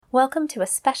Welcome to a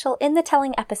special In the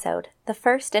Telling episode, the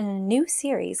first in a new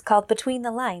series called Between the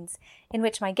Lines, in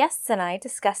which my guests and I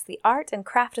discuss the art and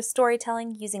craft of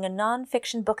storytelling using a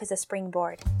non-fiction book as a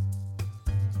springboard.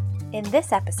 In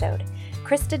this episode,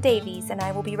 Krista Davies and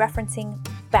I will be referencing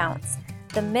Bounce,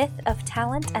 The Myth of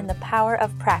Talent and the Power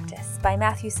of Practice by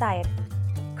Matthew Syed.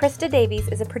 Krista Davies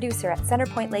is a producer at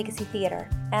Centerpoint Legacy Theatre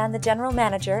and the general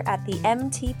manager at the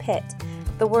MT Pit,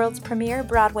 the world's premier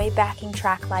Broadway backing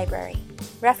track library.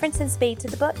 References made to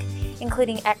the book,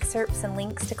 including excerpts and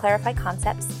links to clarify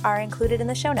concepts, are included in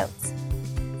the show notes.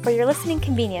 For your listening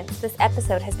convenience, this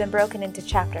episode has been broken into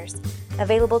chapters,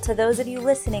 available to those of you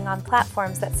listening on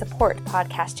platforms that support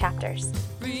podcast chapters.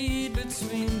 Read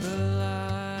between the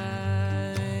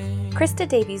lines. Krista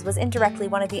Davies was indirectly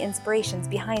one of the inspirations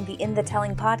behind the In the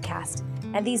Telling podcast,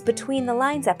 and these Between the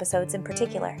Lines episodes in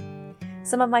particular.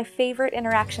 Some of my favorite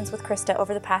interactions with Krista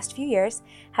over the past few years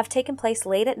have taken place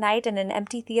late at night in an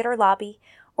empty theater lobby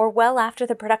or well after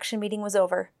the production meeting was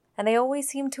over, and they always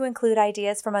seem to include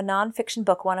ideas from a non-fiction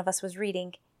book one of us was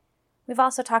reading. We've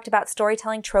also talked about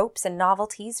storytelling tropes and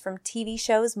novelties from TV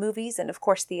shows, movies, and of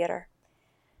course theater.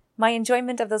 My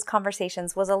enjoyment of those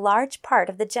conversations was a large part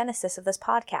of the genesis of this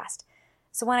podcast,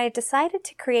 so when I decided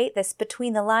to create this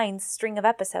Between the Lines string of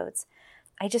episodes,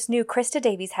 I just knew Krista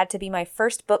Davies had to be my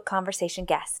first book conversation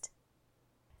guest.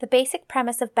 The basic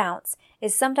premise of Bounce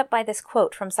is summed up by this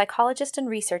quote from psychologist and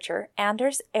researcher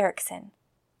Anders Ericsson.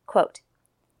 Quote,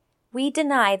 "We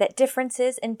deny that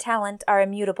differences in talent are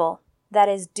immutable, that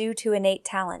is, due to innate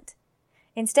talent.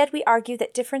 Instead, we argue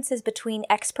that differences between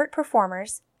expert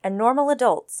performers and normal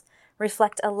adults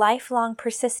reflect a lifelong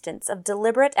persistence of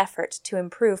deliberate effort to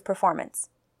improve performance."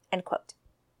 End quote.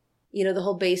 You know, the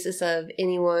whole basis of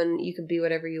anyone, you could be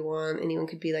whatever you want. Anyone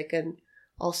could be like an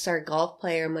all-star golf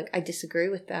player. I'm like, I disagree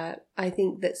with that. I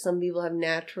think that some people have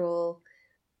natural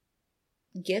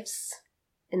gifts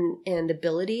and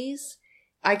abilities.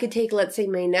 I could take, let's say,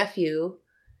 my nephew,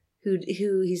 who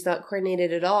he's not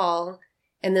coordinated at all,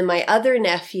 and then my other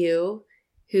nephew,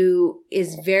 who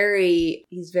is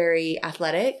he's very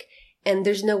athletic, and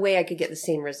there's no way I could get the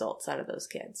same results out of those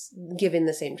kids, given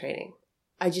the same training.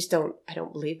 I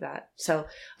don't believe that. So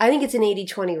I think it's an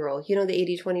 80-20 rule. You know the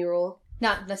 80-20 rule?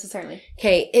 Not necessarily.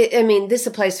 Okay. This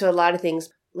applies to a lot of things.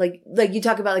 Like you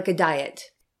talk about like a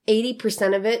diet.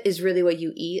 80% of it is really what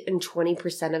you eat and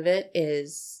 20% of it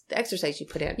is the exercise you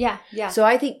put in. Yeah. So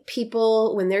I think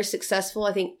people, when they're successful,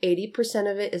 I think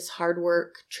 80% of it is hard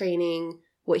work, training,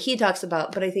 what he talks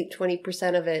about. But I think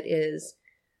 20% of it is,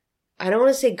 I don't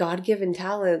want to say God-given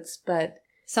talents, but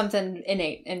something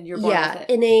innate, and you're born with it.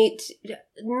 Innate,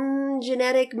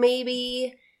 genetic,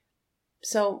 maybe.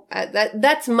 So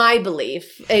that's my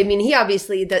belief. I mean, he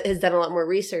obviously has done a lot more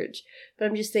research, but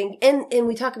I'm just thinking, and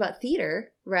we talk about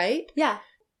theater, right? Yeah.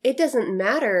 It doesn't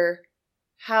matter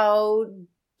how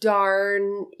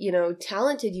darn,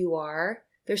 talented you are.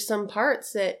 There's some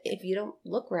parts that if you don't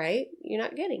look right, you're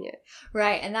not getting it.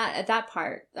 Right, and that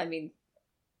part, I mean,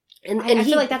 And I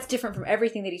feel like that's different from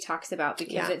everything that he talks about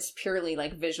because it's purely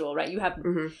like visual, right? You have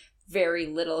very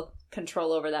little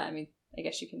control over that. I mean, I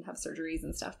guess you can have surgeries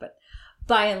and stuff, but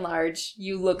by and large,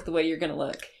 you look the way you're going to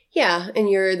look. Yeah, and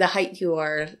you're the height you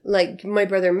are. Like my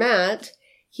brother Matt,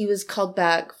 he was called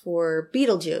back for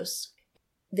Beetlejuice.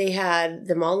 They had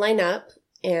them all line up,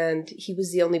 and he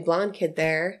was the only blonde kid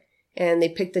there. And they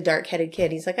picked the dark-headed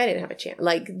kid. He's like, I didn't have a chance.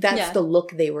 Like, that's the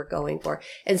look they were going for.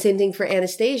 And same thing for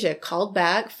Anastasia. Called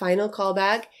back, final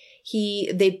callback.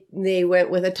 They went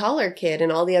with a taller kid,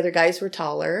 and all the other guys were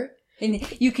taller. And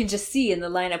you can just see in the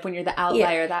lineup when you're the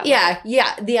outlier that way.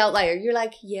 Yeah, the outlier. You're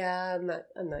like, I'm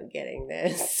not getting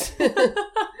this.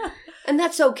 And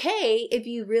that's okay if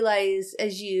you realize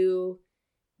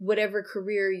whatever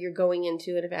career you're going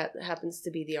into, and if it happens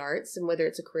to be the arts, and whether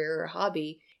it's a career or a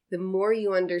hobby, the more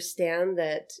you understand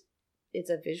that it's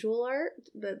a visual art,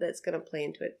 that's going to play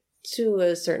into it to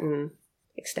a certain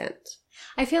extent.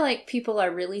 I feel like people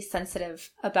are really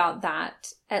sensitive about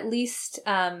that, at least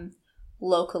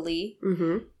locally,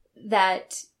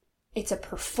 that it's a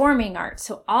performing art.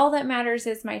 So all that matters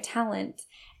is my talent,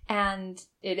 and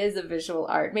it is a visual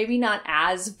art. Maybe not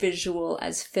as visual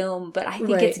as film, but I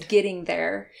think it's getting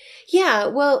there. Yeah,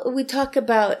 well, we talk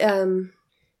about...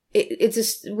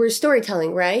 we're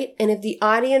storytelling, right? And if the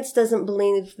audience doesn't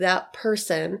believe that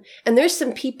person, and there's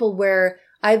some people where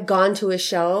I've gone to a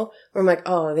show where I'm like,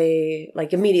 oh, they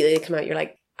like immediately come out. You're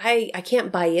like, I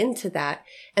can't buy into that.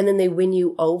 And then they win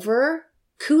you over.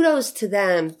 Kudos to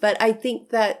them. But I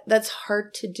think that's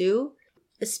hard to do,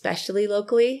 especially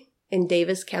locally in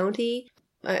Davis County.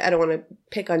 I don't want to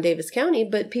pick on Davis County,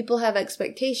 but people have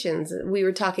expectations. We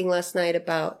were talking last night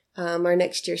about our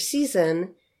next year's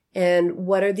season. And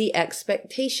what are the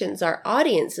expectations our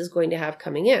audience is going to have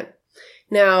coming in?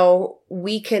 Now,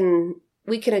 we can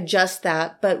adjust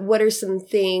that, but what are some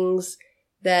things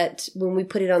that when we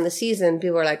put it on the season,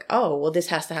 people are like, oh, well, this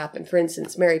has to happen. For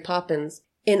instance, Mary Poppins.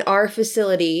 In our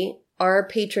facility, our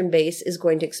patron base is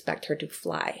going to expect her to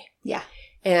fly. Yeah.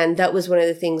 And that was one of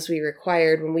the things we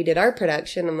required when we did our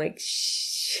production. I'm like,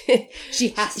 she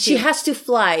has to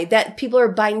fly. That people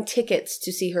are buying tickets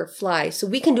to see her fly. So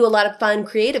we can do a lot of fun,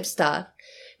 creative stuff,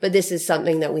 but this is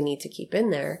something that we need to keep in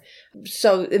there.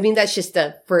 So, I mean, that's just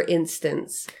a, for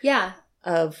instance. Yeah.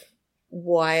 Of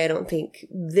why I don't think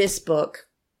this book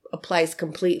applies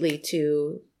completely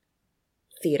to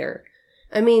theater.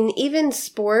 I mean, even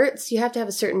sports, you have to have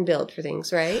a certain build for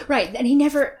things, right? Right. And he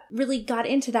never really got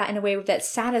into that in a way that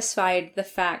satisfied the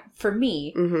fact, for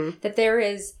me, that there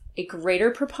is a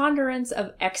greater preponderance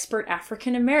of expert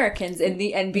African Americans in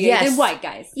the NBA than white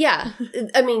guys. Yeah.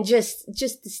 I mean, just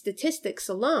the statistics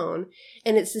alone.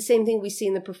 And it's the same thing we see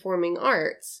in the performing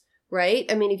arts, right?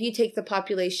 I mean, if you take the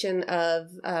population of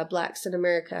Blacks in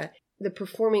America, the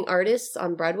performing artists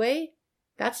on Broadway,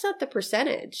 that's not the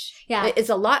percentage. Yeah. It's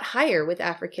a lot higher with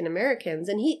African Americans.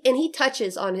 And he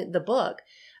touches on the book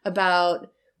about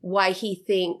why he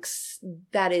thinks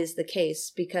that is the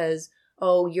case because,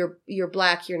 oh, you're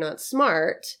Black, you're not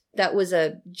smart. That was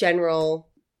a general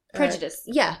prejudice.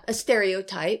 A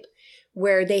stereotype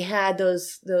where they had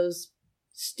those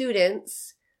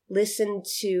students listen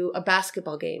to a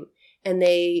basketball game and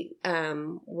they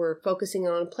were focusing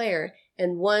on a player.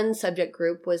 And one subject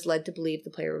group was led to believe the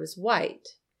player was white,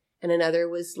 and another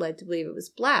was led to believe it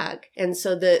was Black. And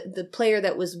so the player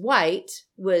that was white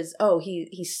was, oh,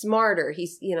 he's smarter.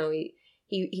 He's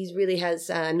he really has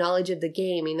knowledge of the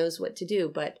game. He knows what to do.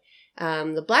 But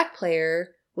the Black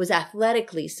player was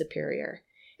athletically superior.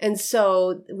 And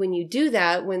so when you do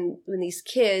that, when these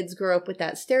kids grow up with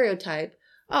that stereotype,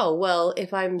 oh, well,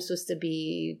 if I'm supposed to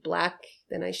be Black,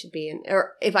 then I should be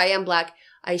or if I am Black,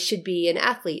 I should be an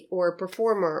athlete or a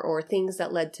performer or things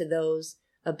that led to those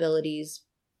abilities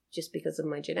just because of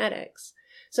my genetics.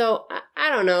 So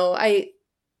I don't know. I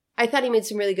thought he made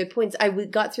some really good points. I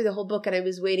got through the whole book and I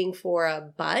was waiting for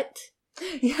a but,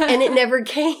 and it never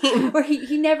came. Or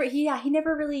he never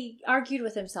really argued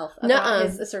with himself about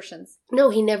his assertions.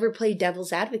 No, he never played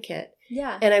devil's advocate.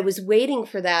 Yeah. And I was waiting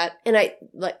for that. And I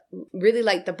really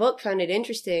liked the book, found it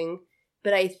interesting.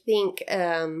 But I think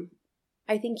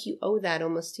you owe that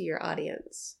almost to your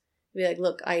audience. Be like,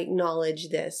 look, I acknowledge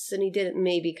this. And he did it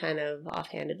maybe kind of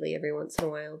offhandedly every once in a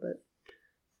while, but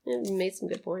he made some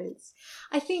good points.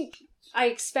 I think I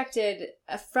expected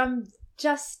from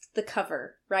just the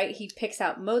cover, right? He picks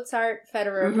out Mozart,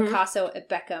 Federer, Picasso, and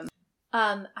Beckham.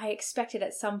 I expected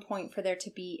at some point for there to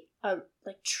be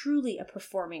truly a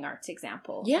performing arts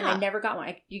example. Yeah. And I never got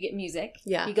one. You get music.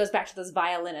 Yeah. He goes back to those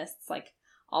violinists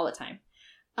all the time.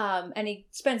 And he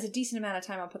spends a decent amount of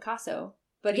time on Picasso,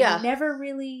 but he never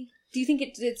really. Do you think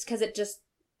it's because it just?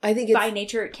 I think by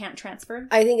nature it can't transfer.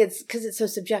 I think it's because it's so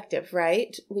subjective,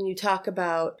 right? When you talk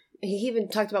about, he even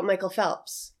talked about Michael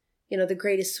Phelps, the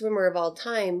greatest swimmer of all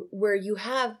time, where you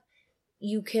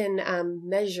can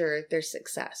measure their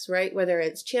success, right? Whether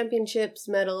it's championships,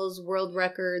 medals, world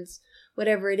records,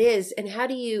 whatever it is. And how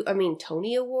do you? I mean,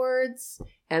 Tony Awards,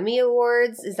 Emmy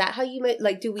Awards. Is that how you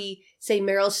do we say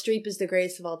Meryl Streep is the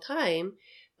greatest of all time?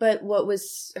 But what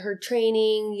was her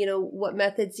training? What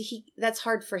methods? That's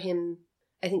hard for him,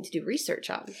 I think, to do research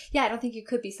on. Yeah, I don't think you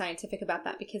could be scientific about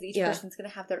that because each person's going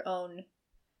to have their own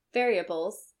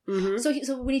variables. Mm-hmm.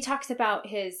 So when he talks about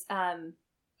his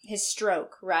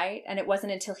stroke, right? And it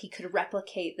wasn't until he could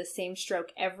replicate the same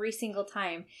stroke every single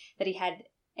time that he had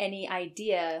any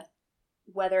idea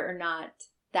whether or not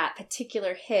that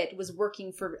particular hit was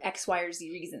working for X, Y, or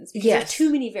Z reasons. Because there's too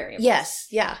many variables. Yes,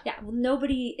 yeah. Yeah, well,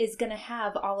 nobody is going to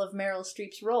have all of Meryl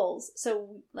Streep's roles.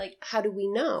 So, how do we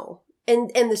know?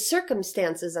 And the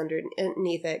circumstances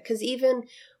underneath it. Because even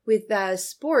with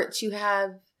sports, you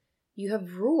have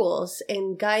rules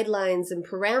and guidelines and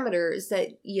parameters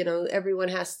that, everyone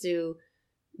has to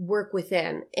work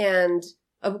within. And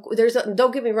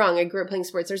don't get me wrong, I grew up playing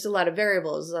sports. There's a lot of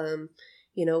variables.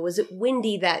 Was it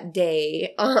windy that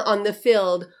day on the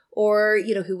field, or,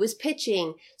 who was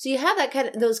pitching? So you have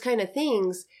those kind of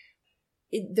things.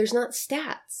 There's not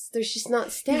stats. There's just not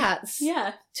stats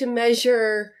to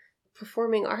measure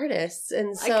performing artists.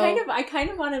 And so I kind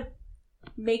of want to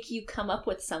make you come up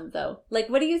with some, though.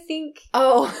 What do you think?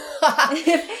 Oh,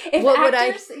 if what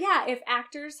actors, would if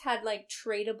actors had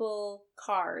tradable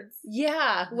cards,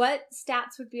 what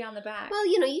stats would be on the back? Well,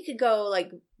 you could go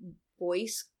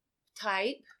voice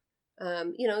type.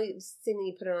 Same thing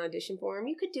you put on audition form.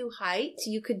 You could do height.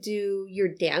 You could do your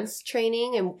dance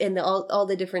training and all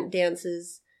the different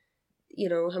dances,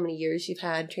 how many years you've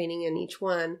had training in each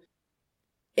one.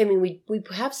 I mean, we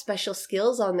have special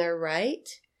skills on there, right?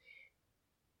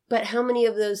 But how many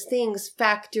of those things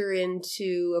factor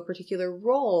into a particular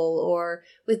role? Or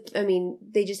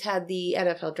they just had the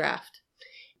NFL draft.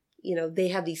 They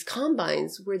have these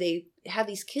combines where they have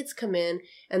these kids come in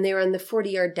and they run the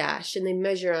 40-yard dash and they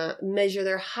measure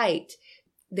their height,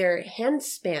 their hand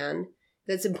span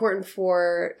that's important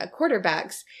for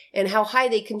quarterbacks, and how high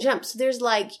they can jump. So there's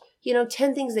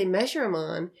 10 things they measure them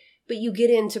on, but you get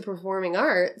into performing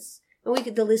arts and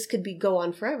the list could go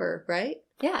on forever, right?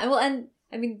 Yeah. Well, and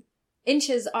I mean,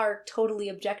 inches are totally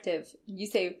objective. You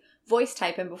say voice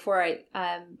type, and before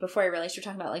I realized you're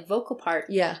talking about like vocal part,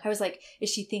 yeah, I was like, is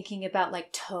she thinking about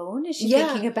like tone? Is she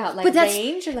thinking about like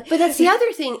range? But that's the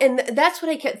other thing, and that's what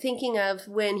I kept thinking of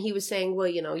when he was saying, well,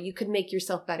 you could make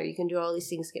yourself better, you can do all these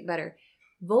things to get better.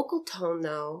 Vocal tone,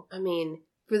 though, I mean,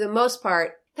 for the most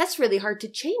part, that's really hard to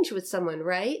change with someone,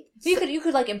 right? You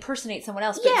could like impersonate someone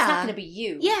else, but it's not going to be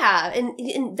you. Yeah,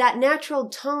 and that natural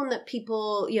tone that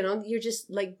people, you're just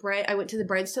like I went to the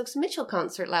Brian Stokes Mitchell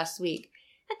concert last week.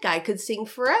 That guy could sing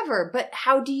forever, but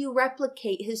how do you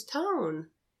replicate his tone?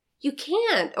 You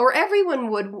can't, or everyone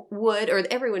would, or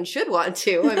everyone should want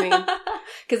to. I mean,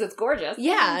 because it's gorgeous.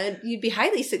 Yeah, you'd be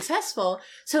highly successful.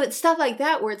 So it's stuff like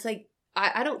that where it's like,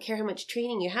 I don't care how much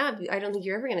training you have. I don't think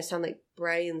you're ever going to sound like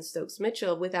Brian Stokes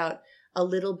Mitchell without a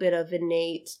little bit of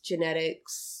innate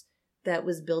genetics that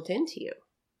was built into you.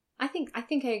 I think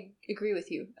I agree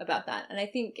with you about that. And I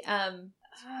think, I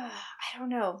don't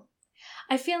know.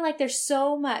 I feel like there's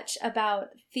so much about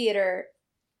theater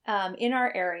in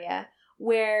our area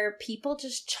where people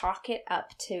just chalk it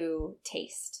up to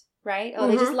taste, right? Oh,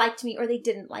 they just liked me, or they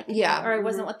didn't like me, or I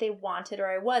wasn't what they wanted, or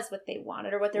I was what they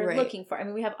wanted, or what they're looking for. I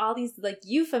mean, we have all these like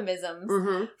euphemisms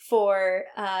for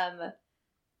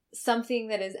something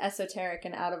that is esoteric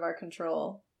and out of our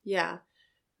control. Yeah.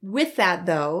 With that,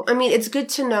 though, I mean, it's good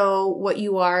to know what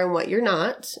you are and what you're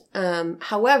not.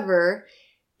 However,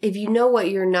 if you know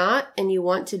what you're not and you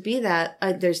want to be that,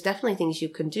 there's definitely things you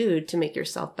can do to make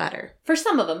yourself better. For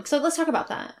some of them. So let's talk about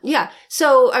that. Yeah.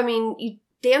 So, I mean,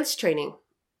 dance training.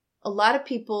 A lot of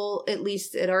people, at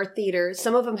least at our theater,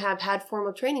 some of them have had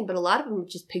formal training, but a lot of them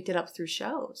just picked it up through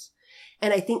shows.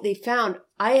 And I think they found,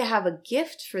 I have a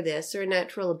gift for this, or a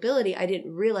natural ability I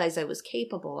didn't realize I was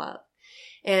capable of.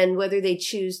 And whether they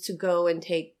choose to go and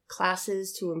take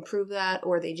classes to improve that,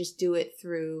 or they just do it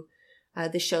through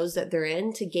the shows that they're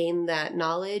in to gain that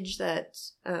knowledge that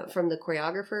from the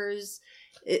choreographers.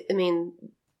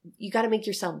 You got to make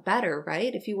yourself better,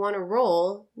 right? If you want a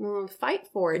role, fight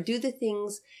for it. Do the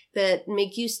things that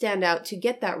make you stand out to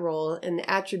get that role and the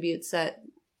attributes that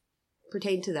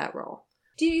pertain to that role.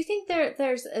 Do you think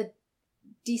there's a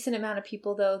decent amount of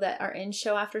people, though, that are in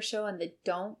show after show and that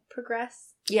don't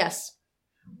progress? Yes.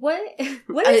 What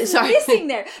is missing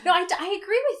there? No, I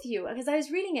agree with you, because I was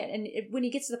reading it, and when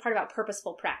he gets to the part about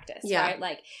purposeful practice, right?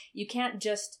 Like, you can't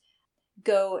just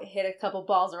go hit a couple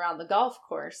balls around the golf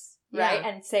course, right?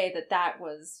 And say that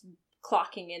was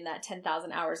clocking in that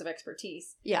 10,000 hours of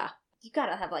expertise. Yeah. You got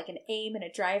to have like an aim and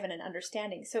a drive and an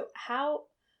understanding. So how,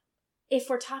 if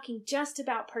we're talking just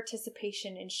about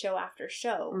participation in show after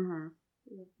show,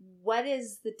 what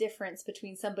is the difference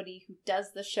between somebody who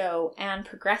does the show and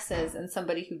progresses and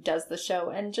somebody who does the show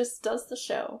and just does the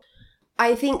show?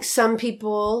 I think some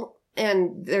people,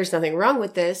 and there's nothing wrong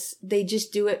with this, they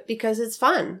just do it because it's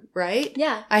fun, right?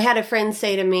 Yeah. I had a friend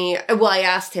say to me, I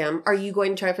asked him, are you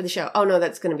going to try for the show? Oh, no,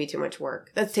 that's going to be too much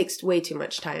work. That takes way too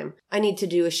much time. I need to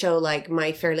do a show like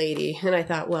My Fair Lady. And I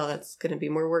thought, well, that's going to be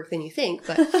more work than you think.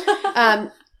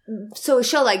 But so a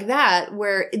show like that,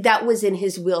 where that was in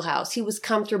his wheelhouse, he was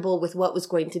comfortable with what was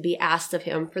going to be asked of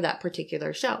him for that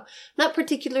particular show. Not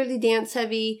particularly dance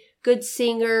heavy, good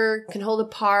singer, can hold a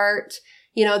part.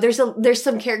 There's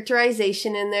some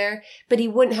characterization in there, but he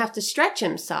wouldn't have to stretch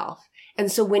himself. And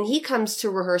so when he comes to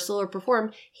rehearsal or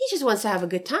perform, he just wants to have a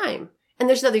good time. And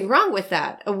there's nothing wrong with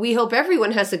that. We hope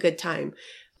everyone has a good time.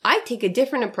 I take a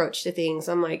different approach to things.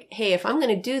 I'm like, hey, if I'm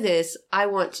going to do this, I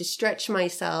want to stretch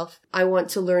myself. I want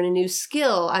to learn a new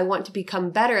skill. I want to become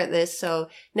better at this. So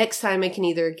next time I can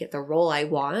either get the role I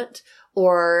want,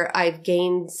 or I've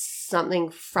gained something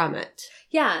from it.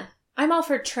 Yeah. I'm all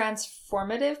for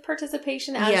transformative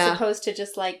participation as opposed to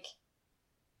just like,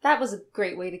 that was a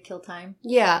great way to kill time.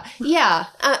 Yeah. Yeah.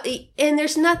 And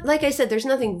there's like I said, there's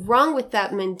nothing wrong with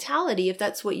that mentality if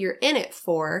that's what you're in it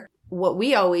for. What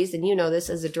we always, and you know this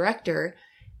as a director,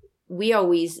 we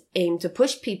always aim to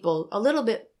push people a little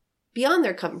bit beyond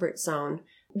their comfort zone.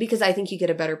 because I think you get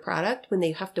a better product when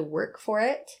they have to work for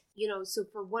it. So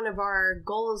for one of our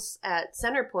goals at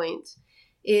Centerpoint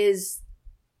is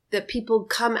that people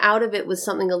come out of it with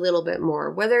something a little bit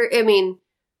more.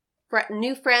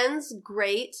 New friends,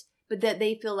 great, but that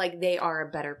they feel like they are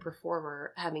a better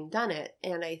performer having done it.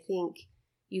 And I think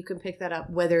you can pick that up,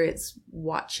 whether it's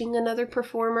watching another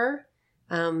performer.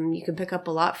 You can pick up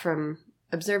a lot from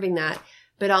observing that,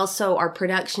 but also our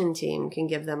production team can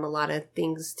give them a lot of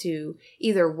things to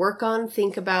either work on,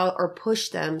 think about, or push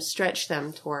them, stretch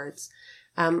them towards.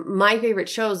 My favorite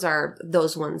shows are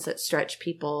those ones that stretch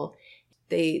people.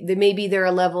 They maybe they're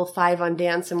a level 5 on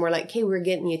dance and we're like, hey, we're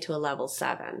getting you to a level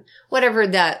 7, whatever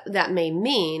that may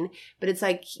mean. But it's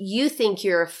like, you think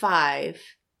you're a 5,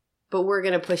 but we're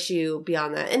going to push you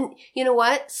beyond that. And you know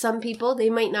what? Some people, they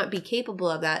might not be capable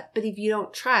of that. But if you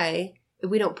don't try, if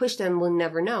we don't push them, we'll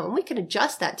never know. And we can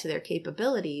adjust that to their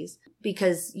capabilities,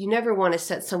 because you never want to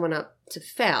set someone up to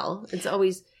fail. It's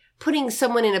always putting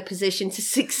someone in a position to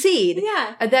succeed.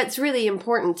 Yeah. That's really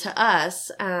important to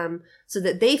us, so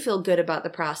that they feel good about the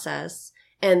process,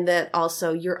 and that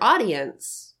also your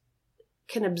audience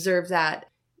can observe that.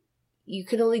 You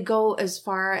can only go as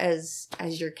far as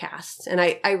your cast. And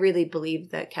I really believe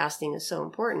that casting is so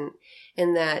important,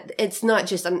 and that it's not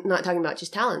just, I'm not talking about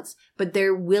just talents, but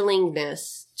their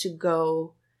willingness to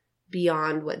go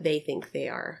beyond what they think they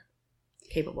are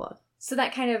capable of. So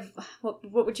that kind of,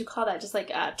 what would you call that? Just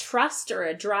like a trust or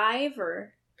a drive,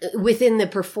 or? Within the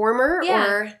performer? Yeah.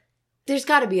 Or there's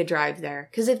got to be a drive there.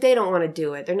 Because if they don't want to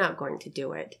do it, they're not going to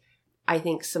do it. I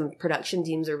think some production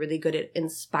teams are really good at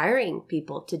inspiring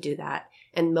people to do that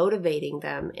and motivating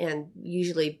them. And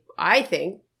usually, I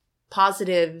think,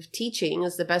 positive teaching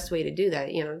is the best way to do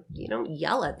that. You don't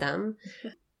yell at them.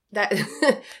 That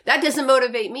doesn't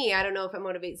motivate me. I don't know if it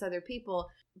motivates other people.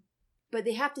 But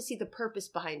they have to see the purpose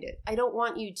behind it. I don't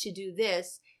want you to do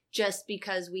this just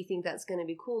because we think that's going to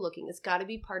be cool looking. It's got to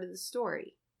be part of the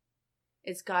story.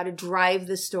 It's got to drive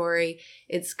the story.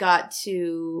 It's got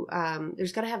to,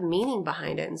 there's got to have meaning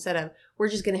behind it, instead of, we're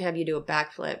just going to have you do a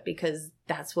backflip because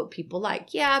that's what people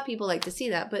like. Yeah, people like to see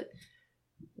that, but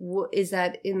is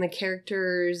that in the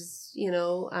character's,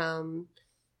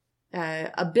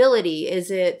 ability?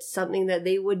 Is it something that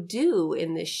they would do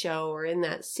in this show or in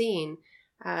that scene?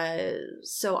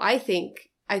 So I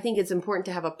think it's important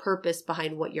to have a purpose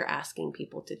behind what you're asking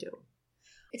people to do.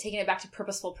 Taking it back to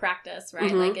purposeful practice, right?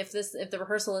 Mm-hmm. Like if the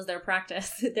rehearsal is their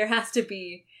practice, there has to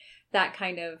be that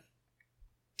kind of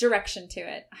direction to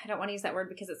it. I don't want to use that word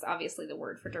because it's obviously the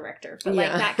word for director, but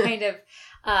like that kind of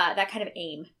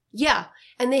aim. Yeah.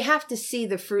 And they have to see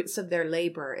the fruits of their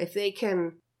labor. If they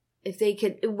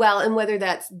could, well, and whether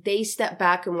that's they step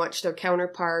back and watch their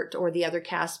counterpart or the other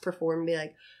cast perform and be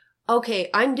like, okay,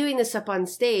 I'm doing this up on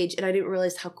stage and I didn't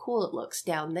realize how cool it looks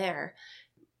down there.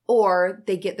 Or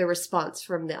they get the response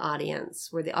from the audience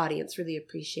where the audience really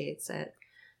appreciates it.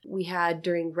 We had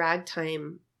during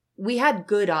Ragtime, we had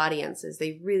good audiences.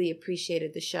 They really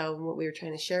appreciated the show and what we were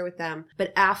trying to share with them.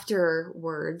 But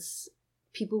afterwards,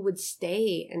 people would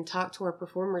stay and talk to our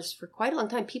performers for quite a long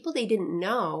time. People they didn't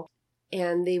know.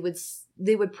 And they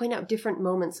would point out different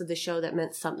moments of the show that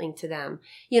meant something to them.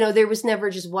 There was never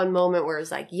just one moment where it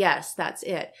was like, yes, that's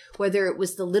it. Whether it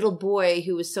was the little boy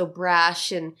who was so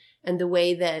brash and the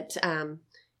way that,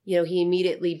 he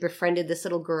immediately befriended this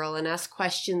little girl and asked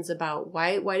questions about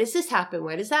why does this happen?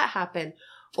 Why does that happen?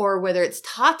 Or whether it's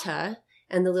Tata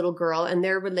and the little girl and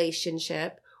their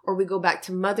relationship, or we go back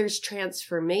to Mother's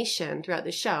transformation throughout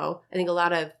the show. I think a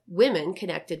lot of women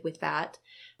connected with that.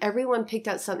 Everyone picked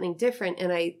out something different,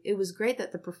 and it was great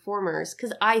that the performers,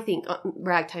 because I think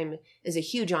Ragtime is a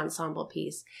huge ensemble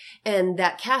piece, and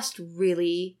that cast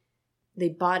really, they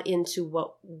bought into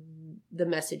what the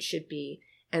message should be,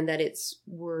 and that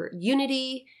we're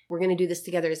unity, we're going to do this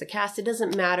together as a cast. It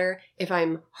doesn't matter if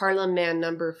I'm Harlem Man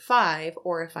number 5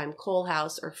 or if I'm Coal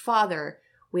House or Father,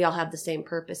 we all have the same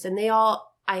purpose. And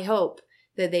I hope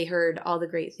that they heard all the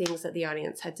great things that the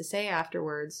audience had to say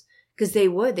afterwards. Because they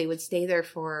would stay there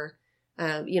for,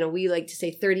 we like to say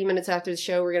 30 minutes after the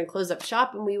show, we're going to close up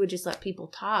shop, and we would just let people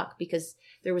talk because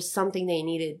there was something they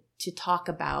needed to talk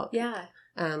about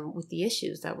with the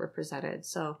issues that were presented.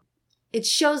 So it's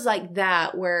shows like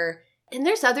that and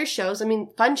there's other shows,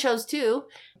 fun shows too,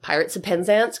 Pirates of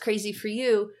Penzance, Crazy for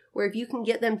You, where if you can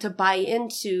get them to buy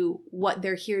into what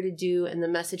they're here to do and the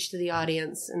message to the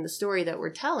audience and the story that we're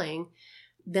telling,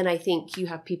 then I think you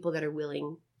have people that are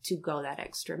willing to go that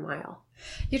extra mile.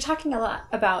 You're talking a lot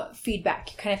about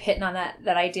feedback. You're kind of hitting on that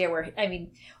idea where, I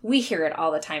mean, we hear it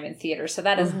all the time in theater, so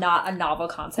that is not a novel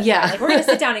concept. Yeah. Right? Like, we're going to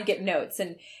sit down and get notes.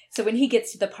 And so when he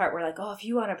gets to the part where, like, oh, if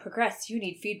you want to progress, you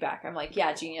need feedback. I'm like,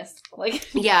 yeah, genius. Like,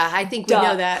 yeah, I think we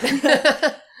know that.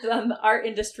 The art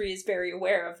industry is very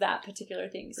aware of that particular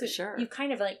thing. So For sure. you've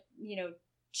kind of, like,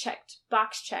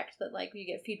 box checked that, like, you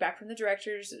get feedback from the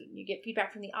directors, you get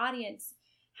feedback from the audience.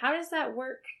 How does that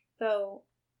work, though,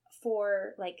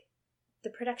 for, like, the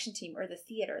production team or the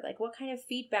theater? Like, what kind of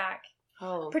feedback,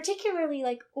 particularly,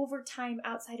 like, over time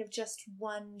outside of just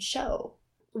one show?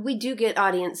 We do get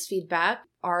audience feedback.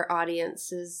 Our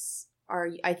audiences are,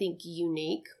 I think,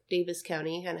 unique. Davis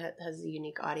County has a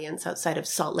unique audience outside of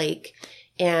Salt Lake,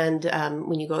 and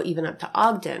when you go even up to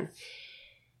Ogden.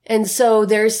 And so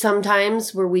there's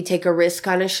sometimes where we take a risk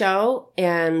on a show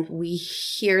and we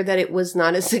hear that it was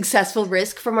not a successful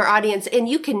risk from our audience. And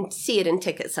you can see it in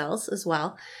ticket sales as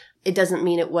well. It doesn't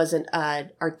mean it wasn't an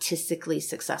artistically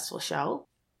successful show,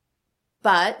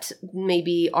 but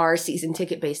maybe our season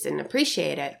ticket base didn't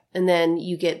appreciate it. And then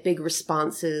you get big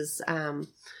responses,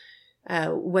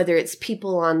 whether it's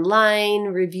people online,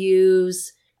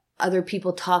 reviews, other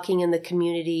people talking in the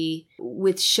community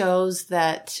with shows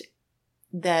that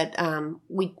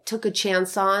we took a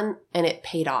chance on and it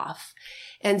paid off.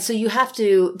 And so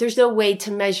there's no way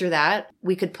to measure that.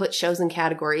 We could put shows in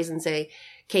categories and say,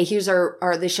 okay, here's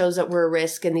are the shows that were a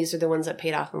risk and these are the ones that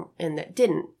paid off and that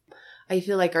didn't. I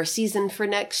feel like our season for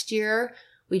next year,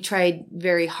 we tried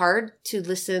very hard to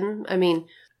listen. I mean,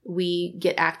 we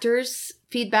get actors'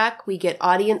 feedback, we get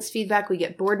audience feedback, we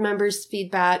get board members'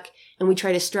 feedback, and we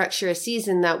try to structure a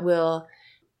season that will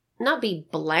not be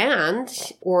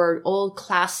bland or old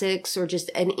classics or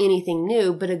just anything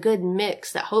new, but a good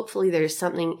mix that hopefully there's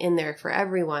something in there for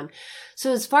everyone.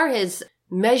 So as far as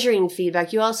measuring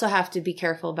feedback, you also have to be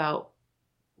careful about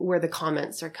where the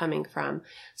comments are coming from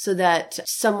so that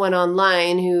someone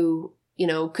online who,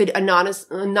 could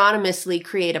anonymously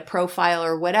create a profile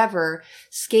or whatever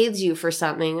scathes you for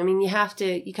something. I mean, you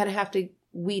kind of have to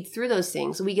weed through those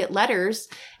things. We get letters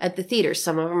at the theater.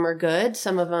 Some of them are good.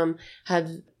 Some of them have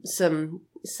some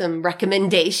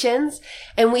recommendations,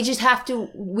 and we have to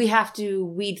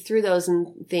weed through those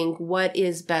and think what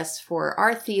is best for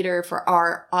our theater, for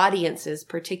our audiences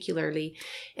particularly,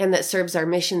 and that serves our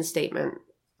mission statement.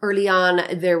 Early on,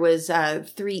 there was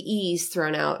 3 E's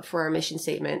thrown out for our mission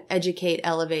statement: educate,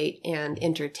 elevate, and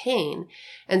entertain.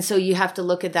 And so you have to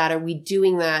look at that. Are we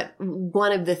doing that,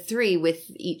 one of the 3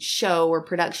 with each show or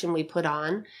production we put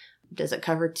on? Does it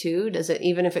cover 2?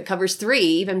 Even if it covers 3,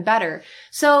 even better.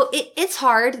 So it's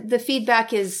hard. The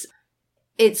feedback it's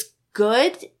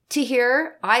good to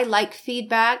hear. I like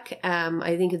feedback.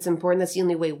 I think it's important. That's the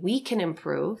only way we can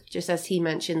improve, just as he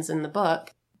mentions in the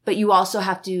book. But you also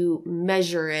have to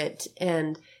measure it,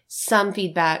 and some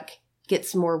feedback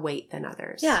gets more weight than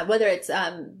others. Yeah, whether it's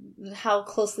how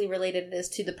closely related it is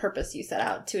to the purpose you set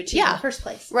out to achieve in the first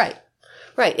place. Right.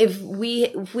 If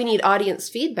we need audience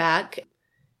feedback,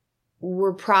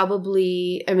 we're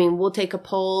probably, we'll take a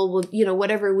poll,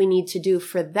 whatever we need to do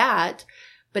for that.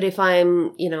 But if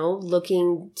I'm,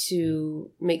 looking to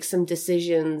make some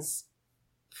decisions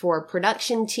for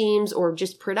production teams or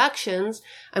just productions,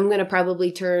 I'm going to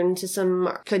probably turn to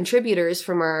some contributors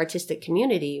from our artistic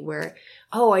community where,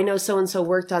 I know so-and-so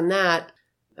worked on that.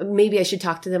 Maybe I should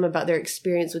talk to them about their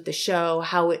experience with the show,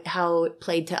 how it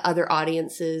played to other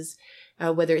audiences,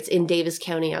 whether it's in Davis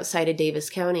County, outside of Davis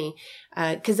County.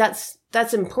 'Cause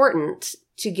that's important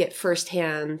to get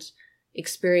firsthand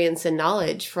experience and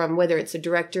knowledge from, whether it's a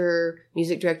director,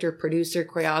 music director, producer,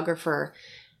 choreographer.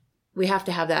 We have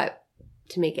to have that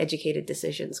to make educated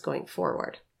decisions going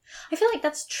forward. I feel like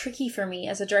that's tricky for me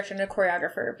as a director and a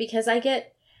choreographer because I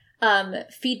get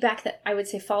feedback that I would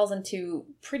say falls into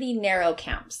pretty narrow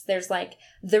camps. There's like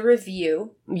the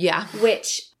review. Yeah.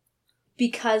 Which,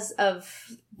 because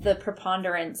of the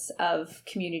preponderance of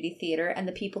community theater and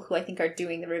the people who I think are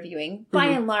doing the reviewing, by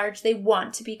and large, they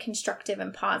want to be constructive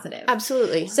and positive.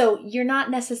 Absolutely. So you're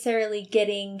not necessarily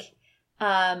getting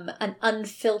an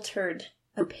unfiltered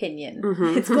opinion.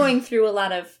 It's going through a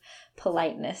lot of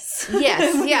politeness.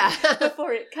 Yes, yeah.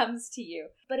 before it comes to you.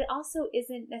 But it also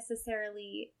isn't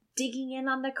necessarily digging in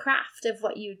on the craft of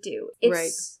what you do.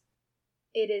 It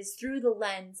is through the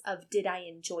lens of, did I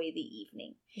enjoy the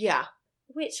evening? Yeah.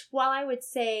 Which, while I would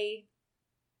say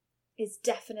is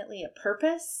definitely a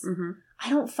purpose, I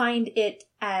don't find it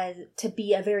to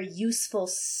be a very useful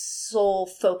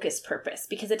soul-focused purpose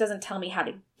because it doesn't tell me how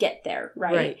to get there,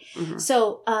 right?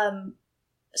 So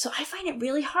I find it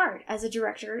really hard as a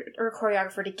director or a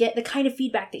choreographer to get the kind of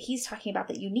feedback that he's talking about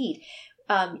that you need.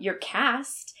 your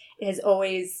cast is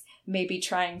always maybe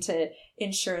trying to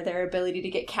ensure their ability to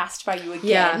get cast by you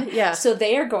again. Yeah. So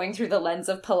they are going through the lens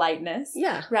of politeness.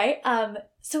 Yeah. Right?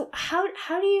 So how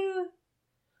do you...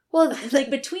 Well, like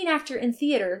between actor and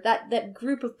theater, that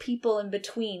group of people in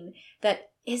between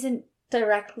that isn't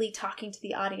directly talking to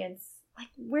the audience, like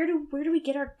where do we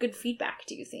get our good feedback,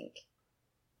 do you think?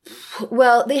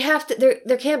 Well, they have to,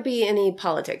 there can't be any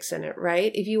politics in it,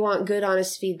 right? If you want good,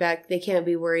 honest feedback, they can't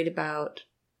be worried about,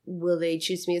 will they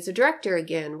choose me as a director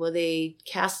again? Will they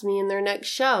cast me in their next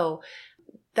show?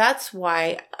 That's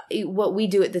why what we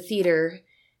do at the theater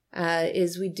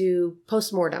is we do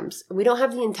postmortems. We don't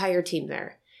have the entire team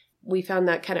there. We found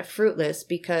that kind of fruitless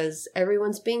because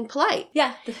everyone's being polite.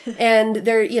 Yeah. And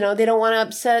they're, they don't want to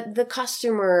upset the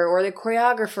costumer or the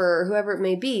choreographer or whoever it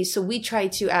may be. So we try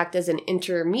to act as an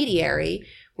intermediary.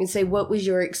 We say, what was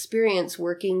your experience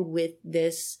working with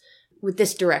this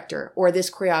director or this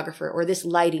choreographer or this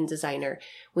lighting designer?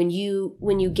 When you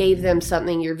gave them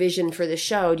something, your vision for the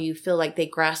show, do you feel like they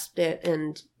grasped it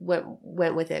and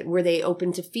went with it? Were they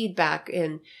open to feedback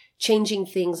and changing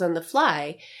things on the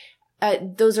fly?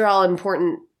 Those are all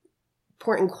important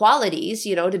qualities,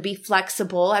 to be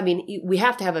flexible. I mean, we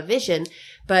have to have a vision,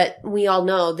 but we all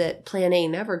know that plan A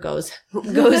never goes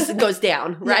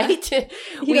down, right?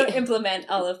 You don't implement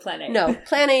all of plan A. No,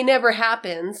 plan A never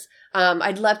happens.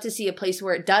 I'd love to see a place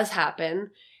where it does happen,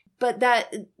 but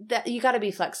that you got to be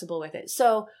flexible with it.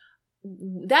 So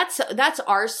that's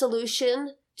our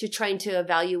solution to trying to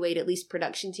evaluate at least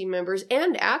production team members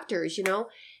and actors,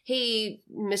 Hey,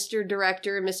 Mr.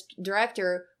 Director,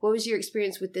 what was your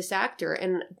experience with this actor?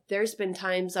 And there's been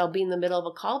times I'll be in the middle of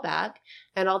a callback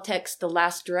and I'll text the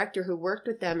last director who worked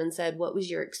with them and said, what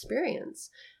was your experience?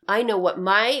 I know what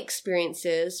my experience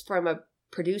is from a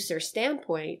producer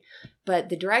standpoint, but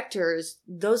the directors,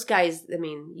 those guys, I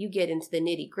mean, you get into the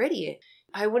nitty gritty.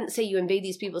 I wouldn't say you invade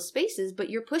these people's spaces, but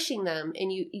you're pushing them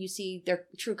and you see their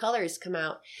true colors come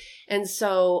out. And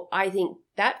so I think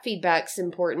that feedback's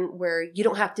important where you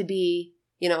don't have to be,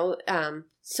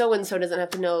 so-and-so doesn't have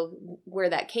to know where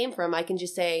that came from. I can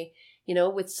just say,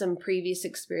 with some previous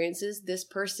experiences, this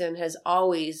person has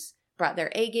always brought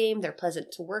their A game. They're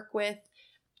pleasant to work with.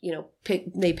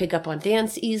 They pick up on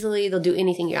dance easily. They'll do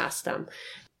anything you ask them.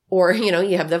 Or,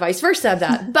 you have the vice versa of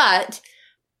that. But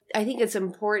I think it's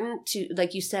important to,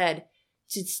 like you said,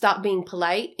 to stop being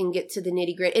polite and get to the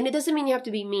nitty gritty. And it doesn't mean you have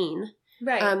to be mean.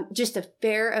 Right. Just a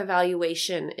fair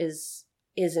evaluation is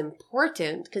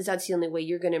important because that's the only way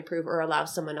you're going to improve or allow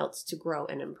someone else to grow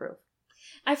and improve.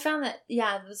 I found that,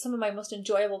 some of my most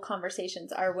enjoyable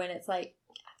conversations are when it's like,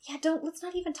 let's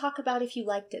not even talk about if you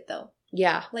liked it though.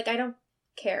 Yeah. Like, I don't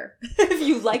care if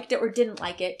you liked it or didn't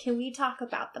like it. Can we talk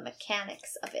about the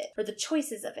mechanics of it or the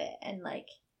choices of it? And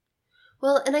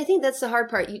well, and I think that's the hard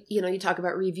part. You talk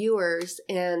about reviewers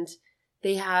and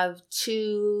they have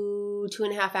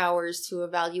 2.5 hours to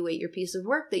evaluate your piece of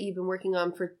work that you've been working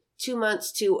on for 2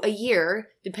 months to a year,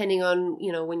 depending on,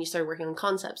 when you started working on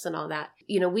concepts and all that.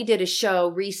 We did a show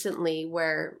recently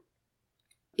where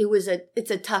it's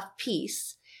a tough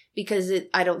piece because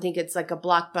I don't think it's like a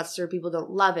blockbuster. People don't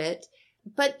love it.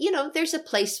 But, there's a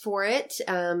place for it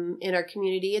in our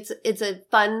community. It's a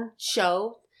fun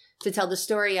show to tell the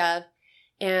story of.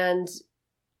 And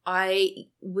I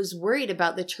was worried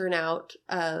about the turnout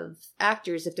of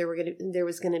actors if there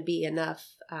was going to be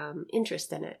enough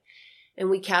interest in it. And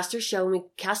we cast our show and we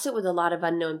cast it with a lot of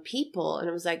unknown people. And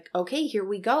it was like, okay, here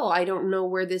we go. I don't know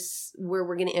where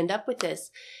we're going to end up with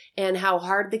this and how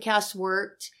hard the cast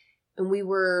worked. And we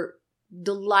were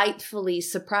delightfully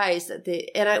surprised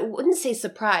and I wouldn't say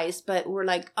surprised, but we're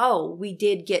like, oh, we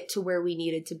did get to where we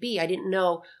needed to be. I didn't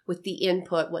know with the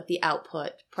input what the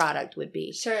output product would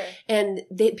be. Sure. And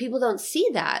people don't see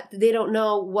that. They don't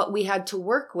know what we had to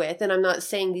work with. And I'm not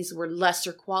saying these were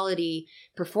lesser quality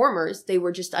performers. They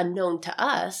were just unknown to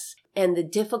us. And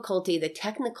the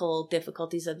technical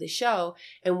difficulties of the show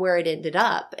and where it ended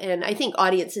up. And I think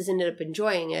audiences ended up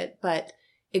enjoying it, but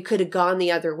it could have gone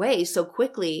the other way so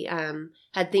quickly,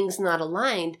 had things not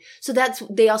aligned. So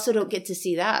they also don't get to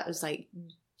see that. It's like,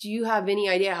 do you have any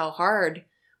idea how hard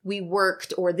we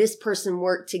worked or this person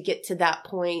worked to get to that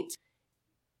point?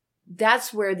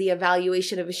 That's where the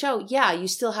evaluation of a show, we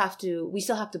still have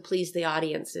to please the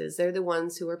audiences. They're the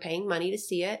ones who are paying money to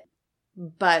see it.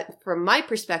 But from my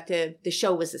perspective, the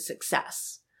show was a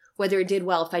success. Whether it did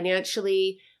well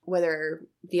financially, whether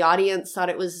the audience thought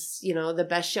it was, the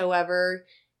best show ever,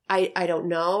 I don't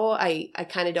know. I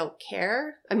kind of don't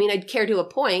care. I mean, I'd care to a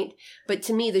point, but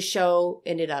to me, the show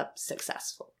ended up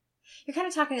successful. You're kind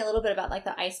of talking a little bit about like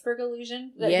the iceberg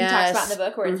illusion that he Yes. talks about in the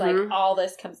book, where it's like Mhm. all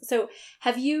this comes. So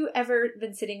have you ever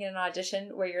been sitting in an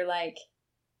audition where you're like,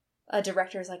 a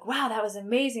director is like, wow, that was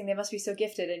amazing. They must be so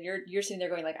gifted. And you're sitting there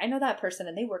going like, I know that person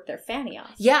and they work their fanny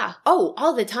off. Yeah. Oh,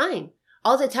 all the time.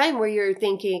 All the time where you're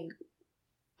thinking,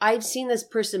 I've seen this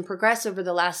person progress over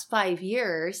the last 5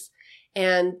 years.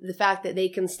 And the fact that they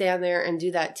can stand there and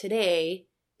do that today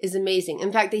is amazing.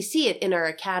 In fact, they see it in our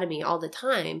academy all the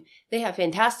time. They have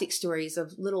fantastic stories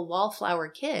of little wallflower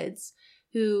kids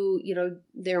who, you know,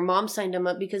 their mom signed them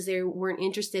up because they weren't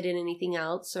interested in anything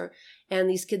else, and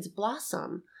these kids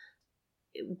blossom.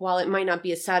 While it might not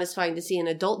be as satisfying to see an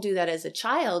adult do that as a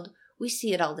child, we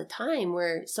see it all the time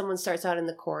where someone starts out in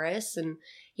the chorus and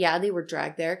yeah, they were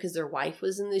dragged there because their wife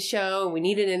was in the show and we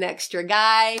needed an extra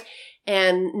guy.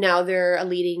 And now they're a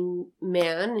leading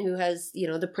man who has, you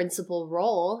know, the principal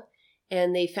role,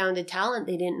 and they found a talent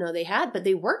they didn't know they had, but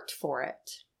they worked for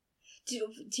it. Do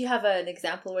you have an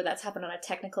example where that's happened on a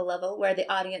technical level, where the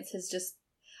audience has just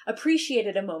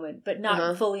appreciated a moment, but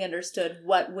not fully understood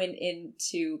what went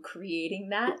into creating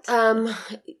that?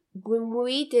 When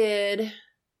we did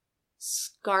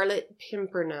Scarlet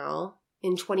Pimpernel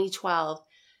in 2012,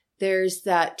 there's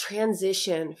that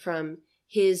transition from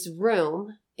his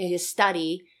room, his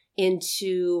study,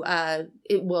 into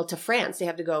to France. They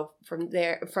have to go from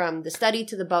the study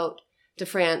to the boat to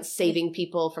France, saving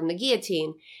people from the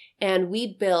guillotine. And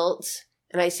we built,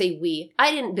 and I say we, I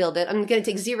didn't build it. I'm going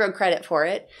to take zero credit for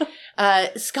it.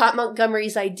 Scott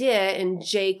Montgomery's idea, and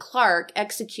Jay Clark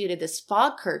executed this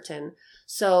fog curtain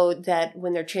so that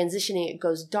when they're transitioning, it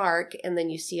goes dark, and then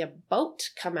you see a boat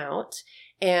come out,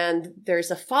 and there's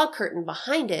a fog curtain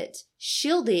behind it,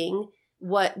 shielding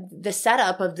what the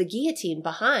setup of the guillotine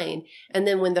behind. And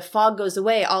then when the fog goes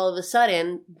away, all of a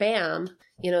sudden, bam,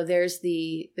 you know, there's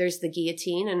the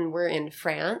guillotine, and we're in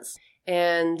France.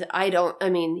 And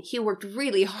he worked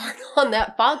really hard on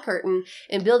that fog curtain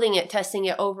and building it, testing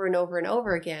it over and over and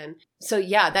over again. So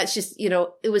yeah, that's just, you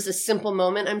know, it was a simple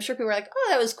moment. I'm sure people were like, oh,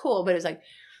 that was cool. But it was like,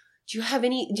 do you have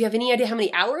any idea how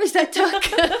many hours that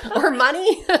took or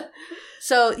money?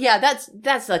 So yeah,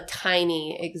 that's a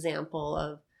tiny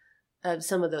example of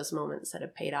some of those moments that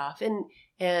have paid off.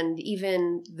 And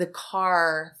even the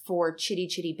car for Chitty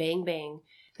Chitty Bang Bang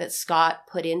that Scott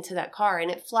put into that car,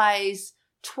 and it flies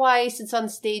twice. It's on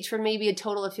stage for maybe a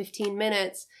total of 15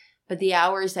 minutes, but the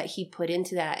hours that he put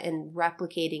into that and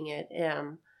replicating it,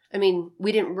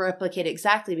 we didn't replicate it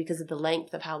exactly because of the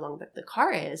length of how long the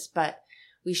car is, but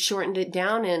we shortened it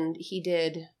down, and he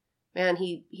did. Man,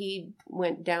 he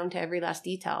went down to every last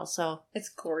detail. So it's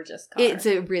a gorgeous car. It's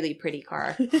a really pretty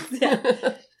car.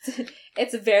 Yeah.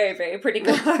 It's a very, very pretty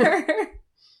car.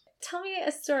 Tell me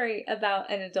a story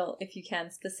about an adult, if you can,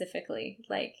 specifically,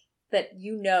 like that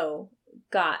you know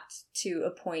got to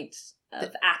a point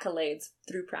of accolades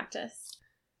through practice.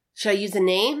 Should I use a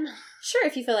name? Sure,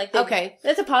 if you feel like okay.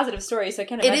 That's a positive story, so I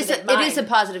can't imagine it is a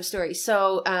positive story.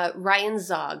 So Ryan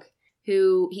Zog,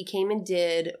 who he came and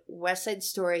did West Side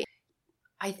Story.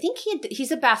 I think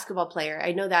he's a basketball player.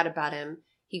 I know that about him.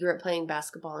 He grew up playing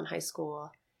basketball in high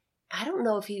school. I don't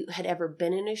know if he had ever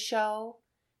been in a show,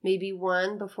 maybe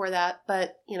one before that,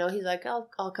 but you know, he's like,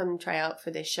 I'll come try out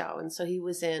for this show. And so he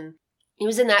was in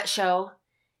that show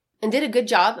and did a good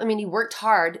job. I mean, he worked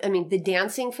hard. I mean, the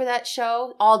dancing for that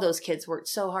show, all those kids worked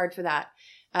so hard for that.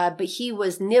 But he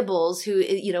was Nibbles, who,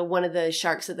 you know, one of the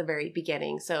sharks at the very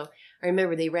beginning. So I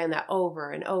remember they ran that over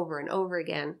and over and over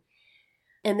again.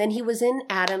 And then he was in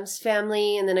Addams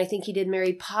Family, and then I think he did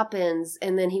Mary Poppins,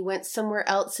 and then he went somewhere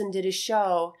else and did a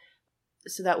show.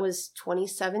 So that was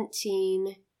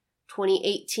 2017.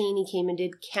 2018, he came and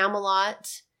did Camelot,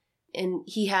 and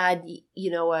he had,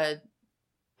 you know,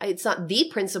 it's not the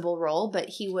principal role, but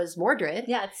he was Mordred.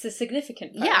 Yeah, it's a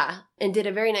significant part. Yeah, and did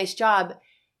a very nice job.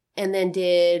 And then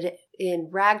did in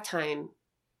Ragtime,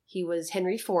 he was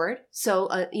Henry Ford.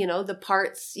 So, you know, the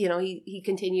parts, you know, he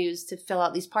continues to fill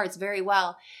out these parts very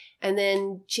well. And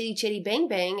then Chitty Chitty Bang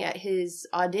Bang at his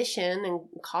audition and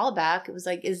callback, it was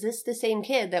like, is this the same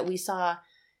kid that we saw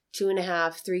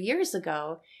 2.5-3 years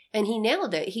ago? And he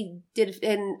nailed it. He did,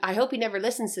 and I hope he never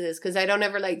listens to this because I don't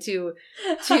ever like to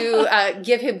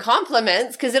give him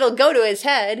compliments because it'll go to his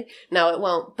head. No, it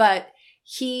won't. But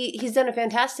he's done a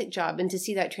fantastic job, and to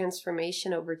see that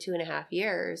transformation over 2.5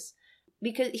 years,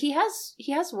 because he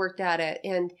has worked at it.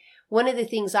 And one of the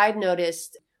things I've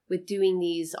noticed with doing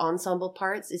these ensemble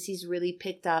parts is he's really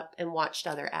picked up and watched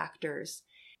other actors.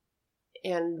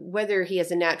 And whether he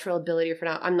has a natural ability or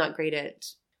not, I'm not great at,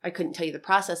 I couldn't tell you the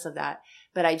process of that,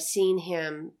 but I've seen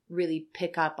him really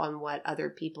pick up on what other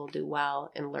people do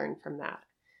well and learn from that.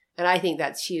 And I think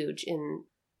that's huge in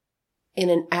in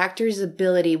an actor's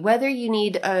ability, whether you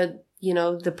need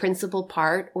the principal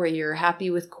part or you're happy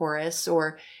with chorus,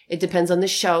 or it depends on the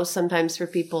show sometimes for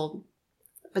people,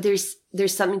 but there's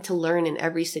something to learn in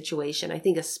every situation. I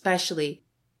think especially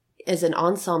as an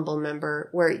ensemble member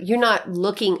where you're not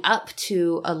looking up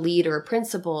to a lead or a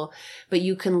principal, but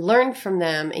you can learn from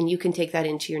them and you can take that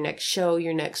into your next show,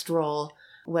 your next role,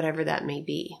 whatever that may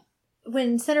be.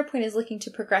 When Centerpoint is looking to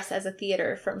progress as a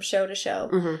theater from show to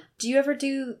show, do you ever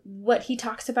do what he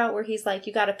talks about where he's like,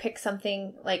 you got to pick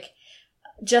something like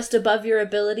just above your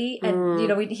ability? And,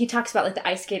 he talks about like the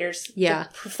ice skaters, the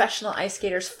professional ice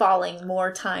skaters falling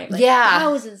more times,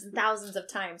 thousands and thousands of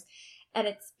times. And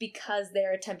it's because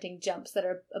they're attempting jumps that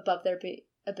are above their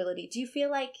ability. Do you feel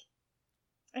like,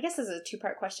 I guess this is a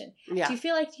two-part question. Yeah. Do you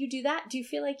feel like you do that? Do you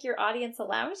feel like your audience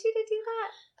allows you to do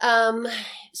that?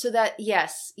 So that,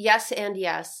 yes, and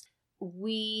yes.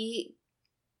 We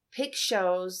pick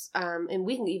shows, and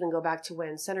we can even go back to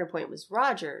when Centerpoint was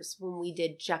Rogers, when we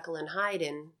did Jekyll and Hyde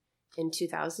in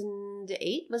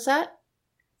 2008, was that?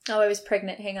 Oh, I was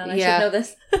pregnant. Hang on, I should know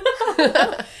this.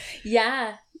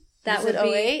 Yeah. That would be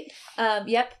 08?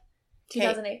 Yep.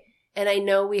 2008. Okay. And I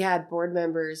know we had board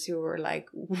members who were like,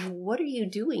 what are you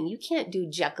doing? You can't do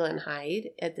Jekyll and Hyde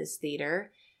at this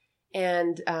theater.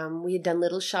 And we had done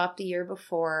Little Shop the year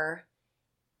before,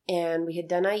 and we had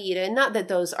done Aida. Not that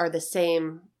those are the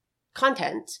same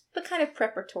content, but kind of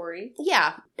preparatory.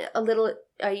 Yeah. A little,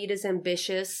 Aida's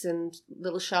ambitious, and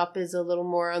Little Shop is a little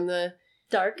more on the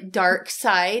dark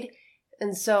side.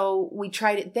 And so we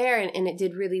tried it there, and it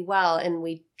did really well. And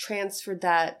we transferred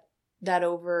that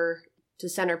over to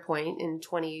Centerpoint in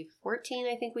 2014.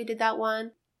 I think we did that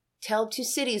one. Tale of Two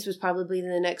Cities was probably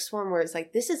the next one where it's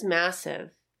like, this is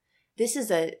massive.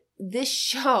 This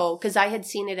show, because I had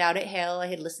seen it out at Hale. I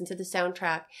had listened to the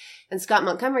soundtrack, and Scott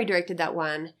Montgomery directed that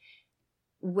one.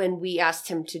 When we asked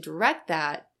him to direct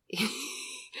that,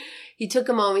 he took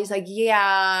a moment. He's like,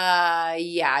 yeah,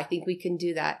 I think we can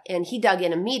do that. And he dug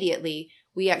in immediately.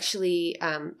 We actually,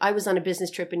 I was on a business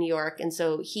trip in New York. And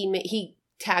so he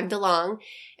tagged along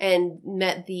and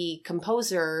met the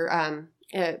composer,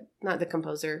 not the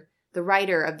composer, the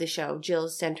writer of the show, Jill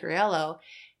Santoriello,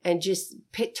 and just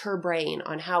picked her brain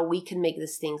on how we can make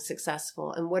this thing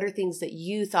successful. And what are things that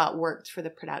you thought worked for the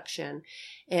production?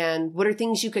 And what are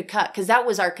things you could cut? Because that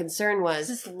was our concern was...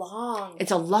 This is long.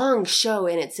 It's a long show,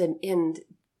 and and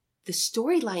the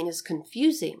storyline is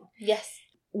confusing. Yes.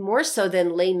 More so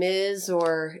than Les Mis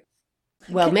or,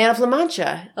 Man of La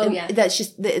Mancha. Oh, yeah. That's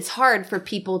just... It's hard for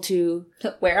people to...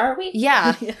 Where are we?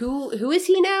 Yeah. Who is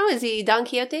he now? Is he Don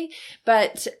Quixote?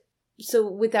 But... So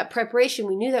with that preparation,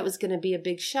 we knew that was going to be a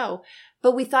big show,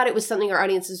 but we thought it was something our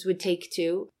audiences would take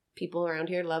to. People around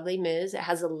here love Les Mis. It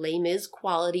has a Les Mis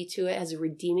quality to it, has a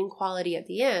redeeming quality at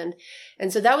the end.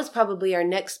 And so that was probably our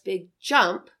next big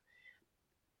jump.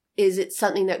 Is it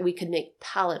something that we could make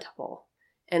palatable?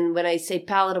 And when I say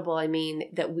palatable, I mean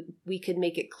that we could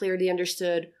make it clearly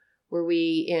understood. Were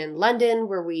we in London?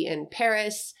 Were we in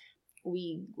Paris?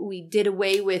 We did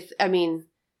away with,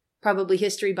 probably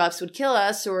history buffs would kill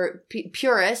us or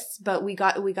purists, but we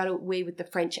got away with the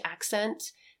French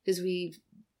accent because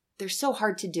they're so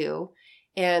hard to do.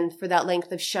 And for that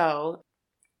length of show,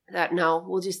 that no,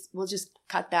 we'll just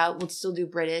cut that. We'll still do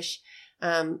British.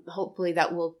 Hopefully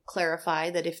that will clarify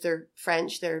that if they're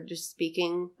French, they're just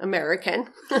speaking American.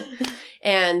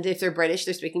 And if they're British,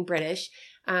 they're speaking British.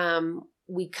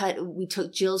 We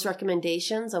took Jill's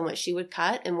recommendations on what she would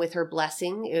cut, and with her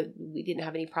blessing, we didn't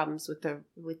have any problems with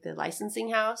the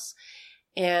licensing house.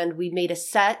 And we made a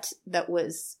set that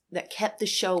kept the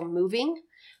show moving.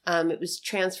 It was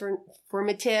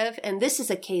transformative. And this is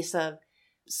a case of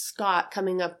Scott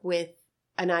coming up with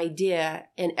an idea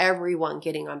and everyone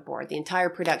getting on board. The entire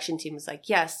production team was like,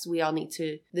 yes, we all need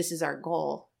to, this is our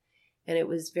goal. And it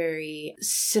was very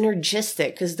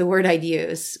synergistic, because the word I'd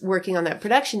use, working on that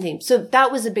production team. So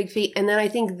that was a big feat. And then I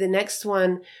think the next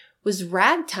one was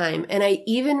Ragtime. And I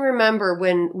even remember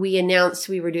when we announced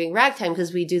we were doing Ragtime,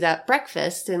 because we do that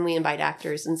breakfast and we invite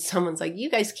actors, and someone's like, you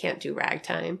guys can't do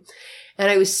Ragtime. And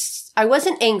I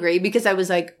wasn't angry, because I was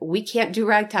like, we can't do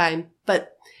Ragtime.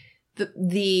 But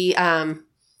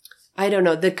I don't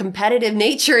know, the competitive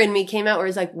nature in me came out where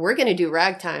it's like, we're going to do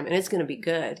Ragtime and it's going to be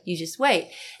good. You just wait.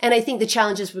 And I think the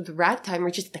challenges with Ragtime were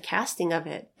just the casting of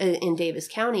it in Davis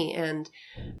County. And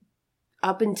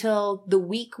up until the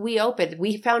week we opened,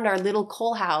 we found our little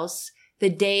Cole house the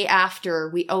day after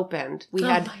we opened. We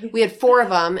had 4 of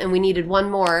them and we needed one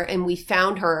more, and we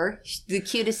found her, the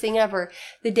cutest thing ever,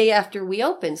 the day after we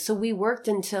opened. So we worked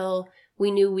until we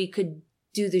knew we could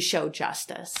do the show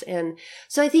justice. And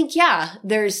so I think, yeah,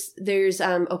 there's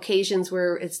occasions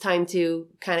where it's time to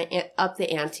kind of up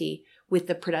the ante with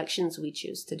the productions we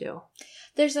choose to do.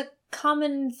 There's a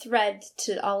common thread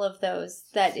to all of those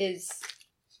that is,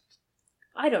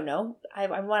 I don't know, I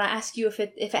want to ask you if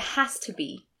it has to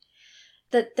be,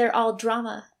 that they're all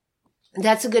drama.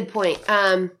 That's a good point.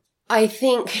 I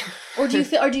think... Or do you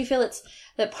feel it's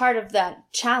that part of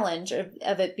that challenge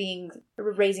of it being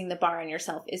raising the bar on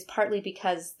yourself is partly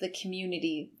because the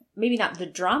community, maybe not the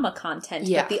drama content,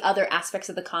 but the other aspects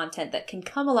of the content that can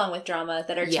come along with drama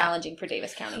that are challenging for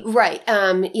Davis County? Right.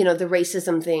 The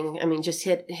racism thing, I mean, just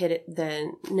hit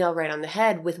the nail right on the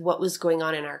head with what was going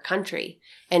on in our country,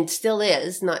 and still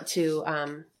is, not to...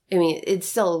 it's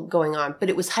still going on, but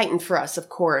it was heightened for us, of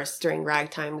course, during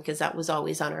ragtime, because that was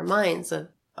always on our minds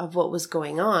of what was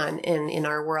going on in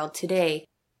our world today.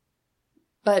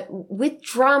 But with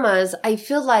dramas, I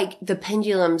feel like the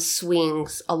pendulum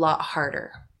swings a lot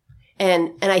harder.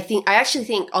 And I actually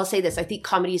think, I'll say this, I think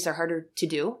comedies are harder to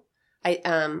do.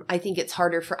 I think it's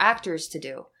harder for actors to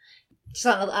do. Just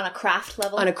on a craft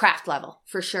level? On a craft level,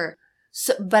 for sure.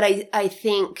 So, but I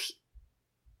think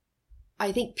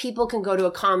people can go to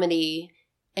a comedy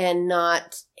and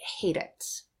not hate it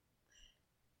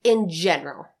in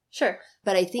general. Sure.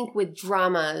 But I think with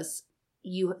dramas,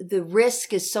 the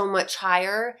risk is so much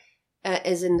higher,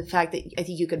 as in the fact that I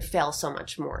think you could fail so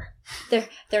much more.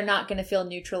 They're not going to feel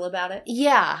neutral about it.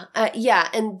 Yeah,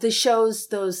 and the shows,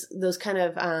 those kind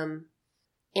of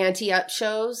anti-up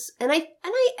shows, and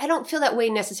I don't feel that way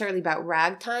necessarily about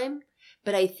ragtime,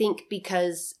 but I think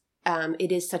because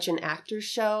it is such an actor's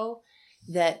show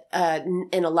that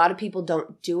and a lot of people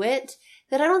don't do it,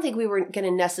 that I don't think we were going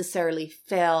to necessarily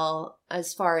fail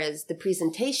as far as the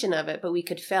presentation of it, but we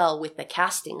could fail with the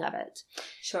casting of it.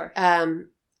 Sure.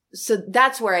 So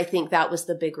that's where I think that was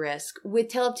the big risk. With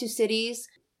Tale of Two Cities,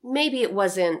 maybe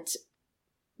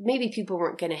people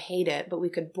weren't going to hate it, but we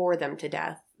could bore them to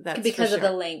death. That's because of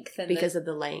the length. Because of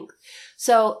the length.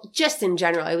 So just in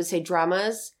general, I would say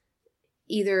dramas,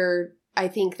 either I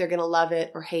think they're going to love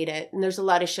it or hate it. And there's a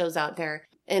lot of shows out there.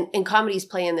 And comedies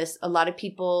play in this. A lot of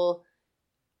people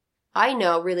I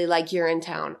know really like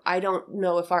Urinetown. I don't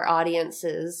know if our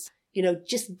audiences,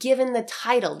 just given the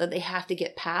title that they have to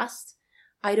get past,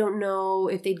 I don't know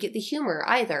if they'd get the humor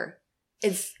either.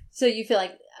 So you feel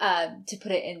like, to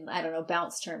put it in, I don't know,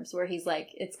 Bounce terms, where he's like,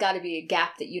 it's got to be a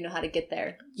gap that you know how to get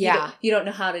there. Yeah. You don't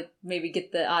know how to maybe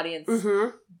get the audience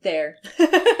there.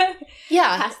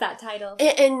 Yeah. Past that title.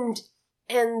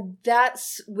 And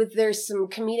that's there's some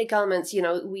comedic elements,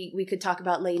 we could talk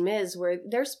about Les Mis, where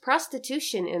there's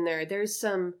prostitution in there. There's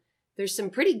some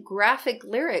pretty graphic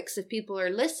lyrics if people are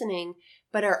listening,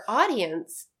 but our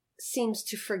audience seems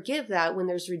to forgive that when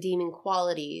there's redeeming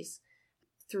qualities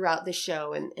throughout the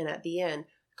show and at the end.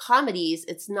 Comedies,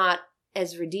 it's not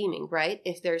as redeeming, right?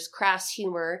 If there's crass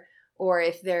humor, or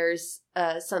if there's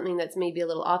something that's maybe a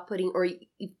little off-putting, or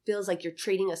it feels like you're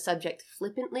treating a subject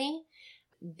flippantly,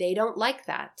 they don't like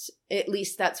that. At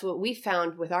least that's what we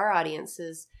found with our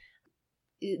audiences.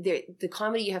 The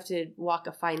comedy, you have to walk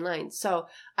a fine line. So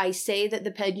I say that the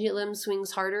pendulum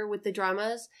swings harder with the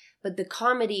dramas, but the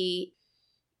comedy,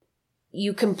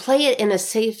 you can play it in a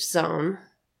safe zone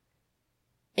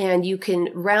and you can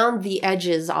round the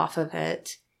edges off of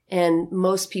it, and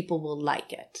most people will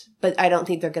like it. But I don't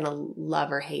think they're going to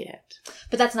love or hate it.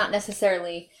 But that's not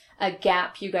necessarily a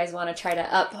gap you guys want to try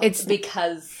to up. It's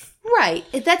because... Right.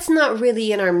 That's not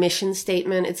really in our mission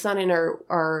statement. It's not in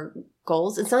our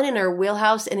goals. It's not in our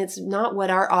wheelhouse, and it's not what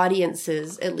our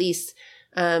audiences, at least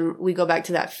we go back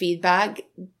to that feedback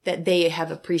that they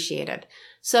have appreciated.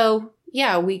 So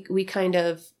yeah, we kind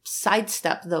of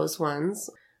sidestep those ones,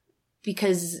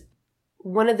 because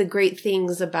one of the great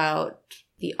things about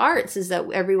the arts is that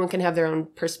everyone can have their own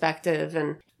perspective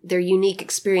and their unique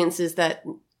experiences that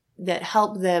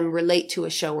help them relate to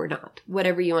a show or not,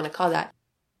 whatever you want to call that.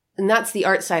 And that's the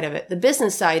art side of it. The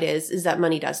business side is that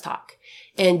money does talk,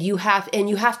 and you have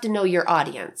to know your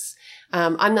audience.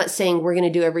 I'm not saying we're going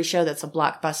to do every show that's a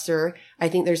blockbuster. I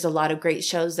think there's a lot of great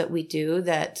shows that we do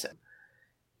that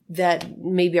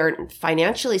maybe aren't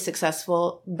financially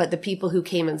successful, but the people who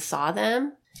came and saw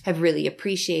them have really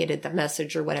appreciated the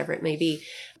message or whatever it may be.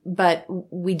 But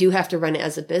we do have to run it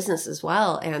as a business as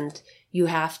well. And you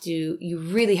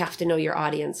really have to know your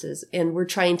audiences. And we're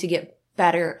trying to get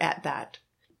better at that.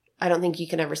 I don't think you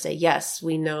can ever say, yes,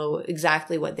 we know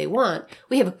exactly what they want.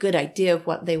 We have a good idea of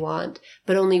what they want,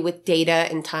 but only with data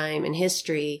and time and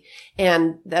history.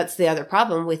 And that's the other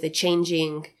problem with the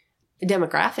changing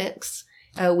demographics.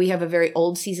 We have a very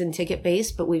old season ticket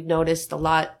base, but we've noticed a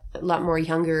lot more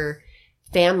younger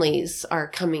families are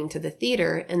coming to the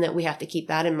theater, and that we have to keep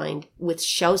that in mind with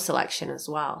show selection as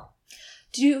well.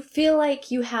 Do you feel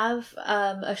like you have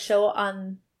a show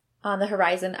on the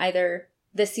horizon, either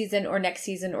this season or next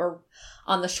season, or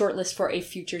on the short list for a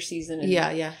future season?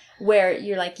 Yeah. Where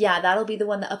you're like, yeah, that'll be the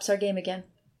one that ups our game again?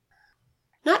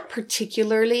 Not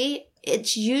particularly.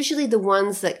 It's usually the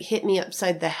ones that hit me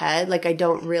upside the head. Like, I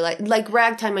don't realize, like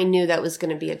Ragtime, I knew that was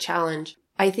going to be a challenge.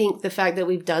 I think the fact that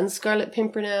we've done Scarlet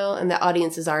Pimpernel and the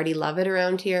audiences already love it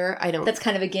around here, That's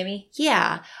kind of a gimme.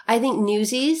 Yeah. I think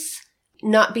Newsies,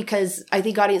 not because I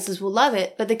think audiences will love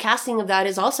it, but the casting of that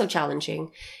is also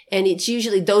challenging. And it's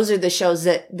usually, those are the shows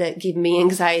that give me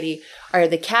anxiety, are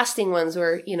the casting ones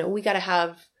where, we gotta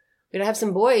have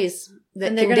some boys that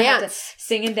and they're can gonna dance. have to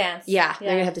sing and dance. Yeah,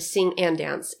 they're gonna have to sing and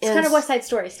dance. It's kind of West Side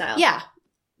Story style. Yeah.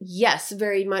 Yes,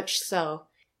 very much so.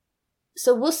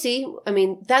 So we'll see. I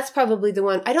mean, that's probably the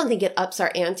one. I don't think it ups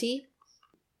our ante.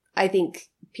 I think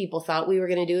people thought we were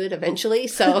going to do it eventually.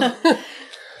 So,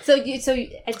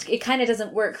 it kind of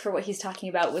doesn't work for what he's talking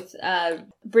about with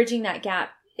bridging that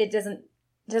gap. It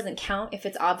doesn't count if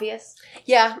it's obvious.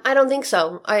 Yeah, I don't think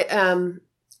so.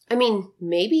 I mean,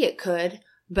 maybe it could,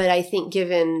 but I think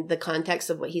given the context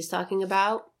of what he's talking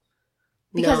about,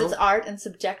 because it's art and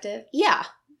subjective. Yeah.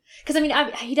 Because I mean,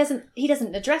 he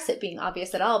doesn't address it being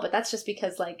obvious at all, but that's just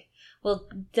because, like, well,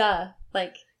 duh,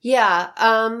 like, yeah,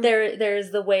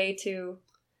 there's the way to.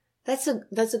 That's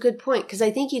a good point, because I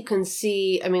think you can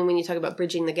see. I mean, when you talk about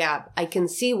bridging the gap, I can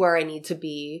see where I need to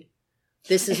be.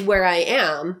 This is where I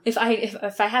am. If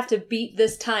I have to beat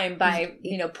this time by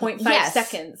 0.5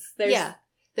 seconds,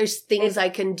 there's things I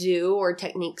can do or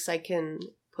techniques I can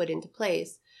put into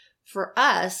place. For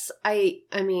us, I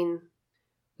mean.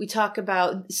 We talk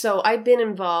about, so I've been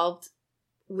involved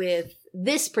with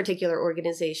this particular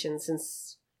organization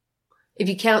since, if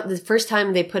you count the first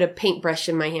time they put a paintbrush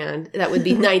in my hand, that would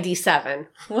be 97.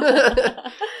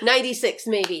 96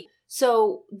 maybe.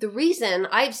 So the reason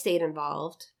I've stayed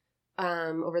involved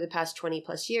over the past 20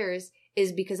 plus years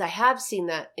is because I have seen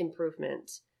that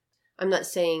improvement. I'm not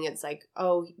saying it's like,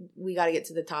 oh, we got to get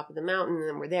to the top of the mountain and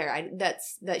then we're there.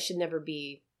 That should never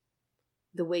be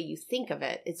the way you think of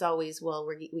it. It's always, well,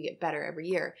 we get better every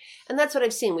year. And that's what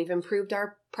I've seen. We've improved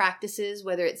our practices,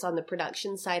 whether it's on the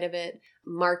production side of it,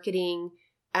 marketing,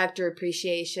 actor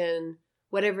appreciation,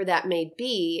 whatever that may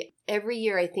be. Every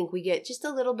year, I think we get just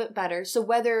a little bit better. So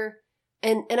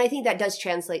and I think that does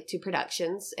translate to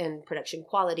productions and production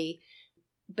quality.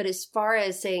 But as far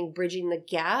as saying bridging the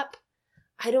gap,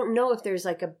 I don't know if there's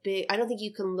like I don't think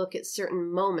you can look at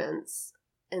certain moments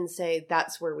and say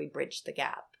that's where we bridge the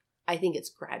gap. I think it's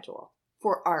gradual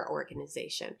for our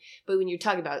organization. But when you're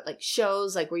talking about like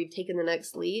shows, like where you've taken the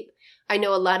next leap, I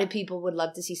know a lot of people would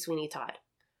love to see Sweeney Todd.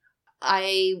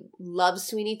 I love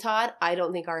Sweeney Todd. I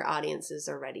don't think our audiences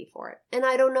are ready for it. And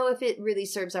I don't know if it really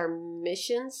serves our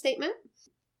mission statement.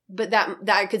 But that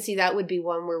I could see that would be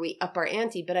one where we up our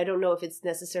ante. But I don't know if it's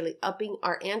necessarily upping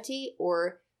our ante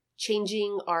or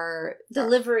changing our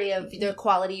delivery of the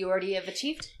quality you already have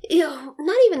achieved.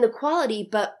 Not even the quality,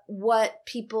 but what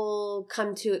people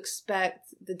come to expect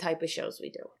the type of shows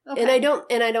we do. Okay. And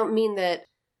I don't mean that.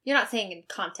 You're not saying in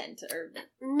content or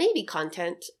maybe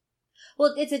content.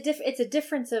 Well, it's a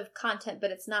difference of content,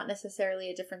 but it's not necessarily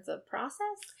a difference of process.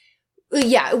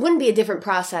 Yeah, it wouldn't be a different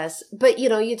process. But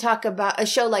you talk about a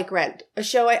show like Rent, a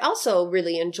show I also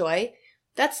really enjoy.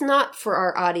 That's not for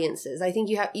our audiences. I think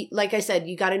you have, like I said,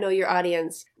 you got to know your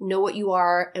audience, know what you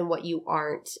are and what you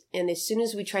aren't. And as soon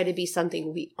as we try to be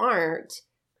something we aren't,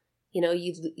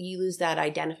 you lose that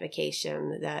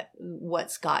identification, that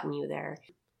what's gotten you there.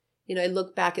 I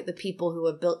look back at the people who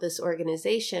have built this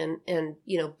organization and,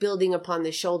 building upon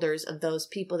the shoulders of those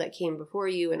people that came before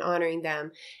you and honoring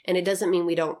them. And it doesn't mean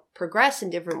we don't progress in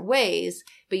different ways,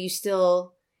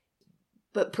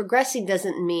 but progressing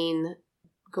doesn't mean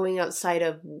going outside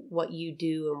of what you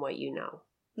do and what you know.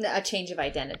 A change of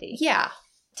identity. Yeah.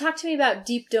 Talk to me about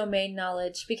deep domain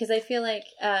knowledge, because I feel like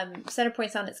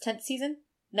Centerpoint's on its 10th season.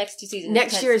 Next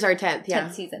year is our 10th, yeah.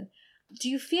 10th season. Do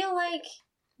you feel like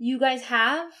you guys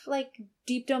have like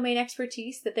deep domain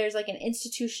expertise, that there's like an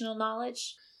institutional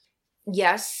knowledge?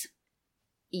 Yes.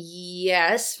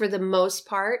 Yes, for the most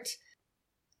part.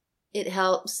 It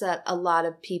helps that a lot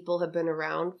of people have been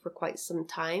around for quite some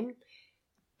time.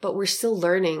 But we're still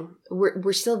learning.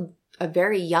 We're still a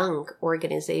very young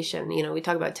organization. We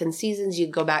talk about 10 seasons. You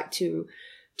go back to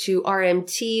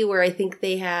RMT, where I think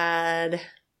they had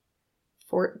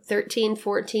 13,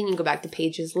 14. You go back to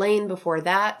Page's Lane before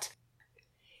that.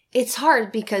 It's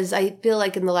hard because I feel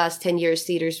like in the last 10 years,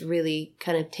 theater's really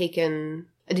kind of taken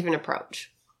a different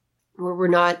approach. where we're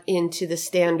not into the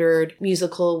standard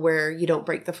musical where you don't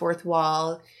break the fourth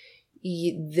wall.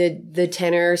 The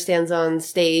tenor stands on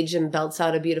stage and belts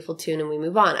out a beautiful tune and we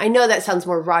move on. I know that sounds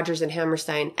more Rodgers and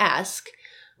Hammerstein-esque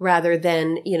rather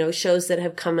than, shows that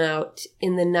have come out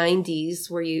in the 90s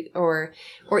where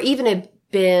or even have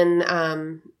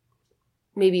been,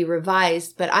 maybe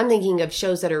revised, but I'm thinking of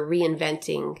shows that are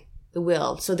reinventing the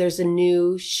wheel. So there's a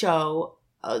new show,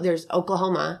 there's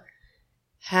Oklahoma,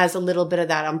 has a little bit of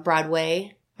that on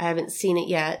Broadway. I haven't seen it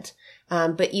yet.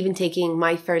 But even taking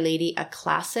My Fair Lady, a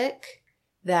classic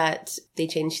that they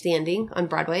changed the ending on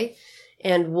Broadway,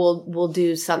 and we'll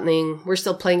do something. We're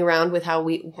still playing around with how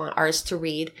we want ours to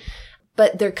read,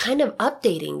 but they're kind of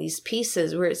updating these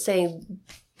pieces where it's saying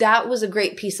that was a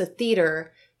great piece of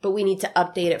theater, but we need to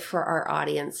update it for our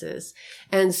audiences.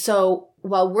 And so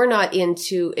while we're not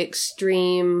into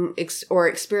extreme or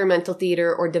experimental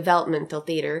theater or developmental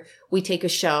theater, we take a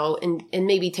show and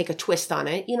maybe take a twist on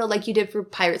it, like you did for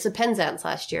Pirates of Penzance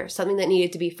last year, something that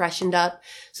needed to be freshened up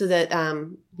so that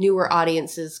newer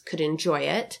audiences could enjoy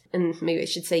it. And maybe I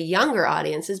should say younger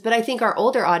audiences, but I think our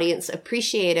older audience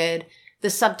appreciated the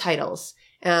subtitles.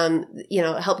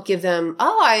 Help give them,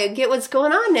 I get what's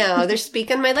going on now. They're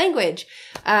speaking my language.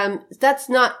 That's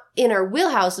not in our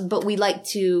wheelhouse, but we like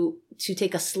to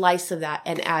take a slice of that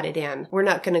and add it in. We're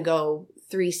not going to go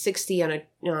 360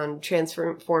 on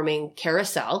transforming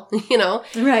Carousel,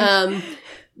 Right.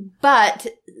 But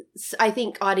I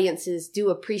think audiences do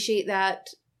appreciate that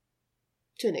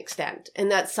to an extent. And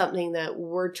that's something that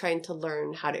we're trying to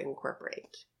learn how to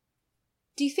incorporate.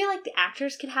 Do you feel like the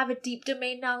actors can have a deep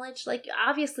domain knowledge? Like,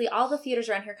 obviously, all the theaters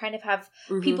around here kind of have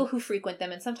people who frequent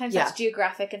them, and sometimes that's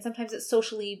geographic, and sometimes it's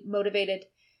socially motivated,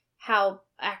 how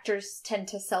actors tend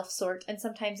to self-sort, and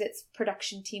sometimes it's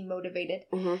production team motivated.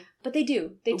 Mm-hmm. But they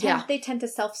do. They tend to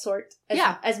self-sort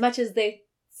as much as they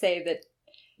say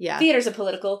that theaters are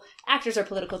political, actors are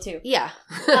political too. Yeah.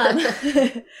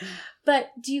 But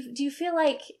do you feel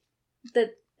like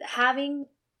that having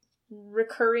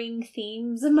recurring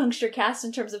themes amongst your cast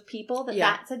in terms of people,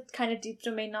 that's a kind of deep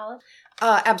domain knowledge?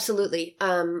 Absolutely.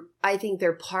 I think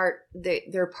they're part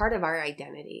of our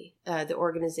identity, the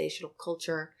organizational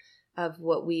culture of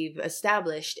what we've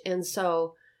established. And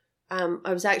so I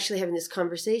was actually having this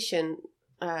conversation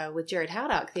with Jared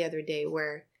Haddock the other day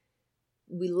where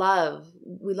we love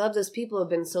those people who have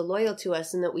been so loyal to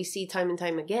us and that we see time and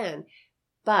time again.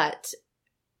 But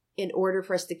in order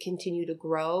for us to continue to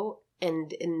grow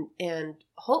and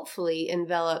hopefully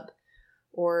envelop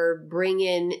or bring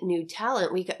in new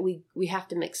talent, we have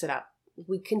to mix it up.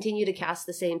 We continue to cast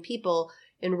the same people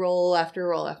in role after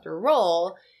role after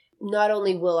role. Not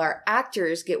only will our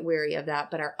actors get weary of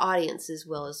that, but our audiences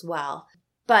will as well.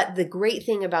 But the great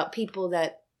thing about people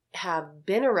that have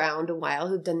been around a while,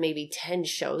 who've done maybe 10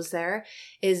 shows there,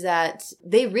 is that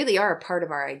they really are a part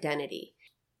of our identity.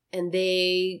 And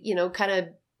they, kind of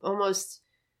almost...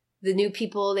 The new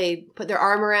people, they put their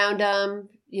arm around them,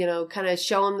 kind of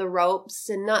show them the ropes.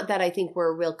 And not that I think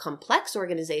we're a real complex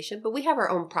organization, but we have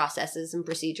our own processes and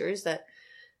procedures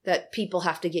that people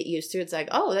have to get used to. It's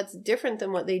like, that's different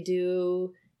than what they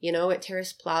do, at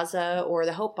Terrace Plaza or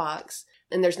the Hope Box.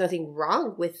 And there's nothing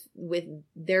wrong with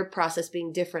their process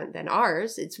being different than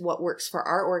ours. It's what works for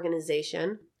our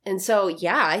organization. And so,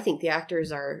 I think the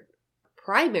actors are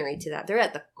primary to that. They're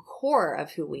at the core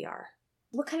of who we are.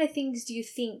 What kind of things do you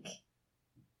think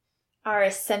are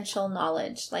essential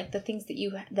knowledge? Like the things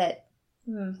that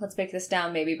let's break this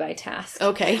down maybe by task.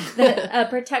 Okay.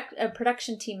 A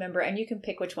production team member, and you can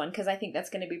pick which one because I think that's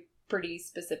going to be pretty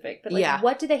specific. But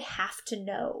what do they have to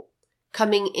know?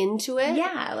 Coming into it?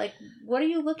 Yeah. Like, what are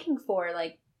you looking for?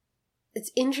 Like,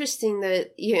 it's interesting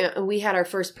that, we had our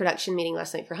first production meeting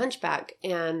last night for Hunchback,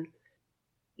 and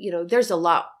there's a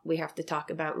lot we have to talk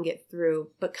about and get through,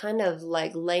 but kind of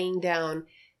like laying down,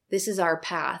 this is our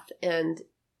path, and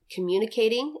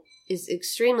communicating is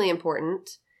extremely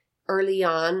important early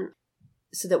on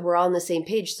so that we're all on the same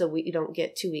page so we don't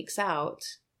get 2 weeks out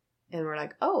and we're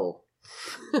like,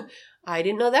 I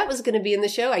didn't know that was going to be in the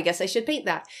show. I guess I should paint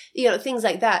that, things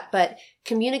like that. But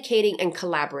communicating and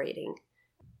collaborating.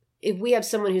 If we have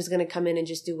someone who's going to come in and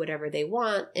just do whatever they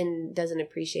want and doesn't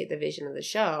appreciate the vision of the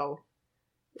show,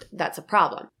 that's a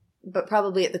problem. But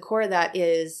probably at the core of that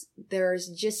is there's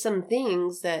just some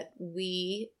things that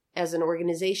we as an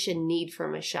organization need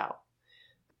from a show.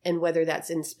 And whether that's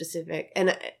in specific,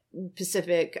 like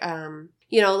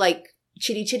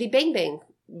Chitty Chitty Bang Bang.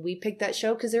 We picked that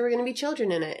show because there were going to be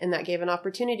children in it. And that gave an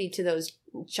opportunity to those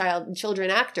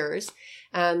children actors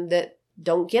that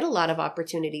don't get a lot of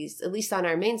opportunities, at least on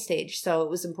our main stage. So it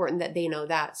was important that they know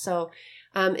that. So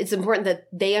it's important that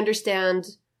they understand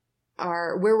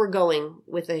where we're going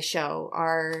with the show,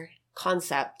 our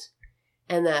concept,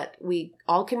 and that we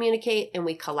all communicate and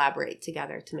we collaborate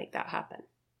together to make that happen.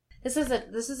 This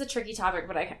is a tricky topic,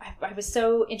 but I was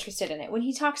so interested in it. When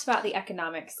he talks about the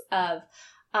economics of,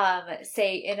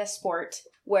 say, in a sport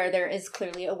where there is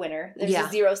clearly a winner, there's a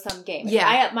zero-sum game. If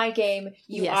I up my game,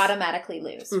 you automatically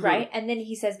lose, right? And then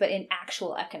he says, but in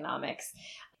actual economics,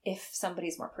 if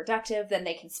somebody's more productive, then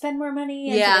they can spend more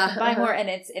money and so they can buy more, and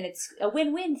it's a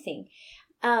win-win thing.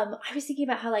 I was thinking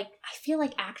about how, like, I feel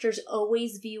like actors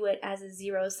always view it as a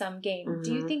zero-sum game.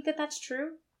 Do you think that that's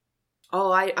true?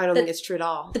 Oh, I don't think it's true at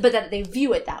all. But that they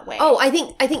view it that way. Oh, I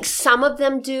think some of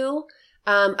them do.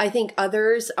 I think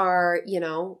others are,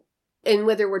 and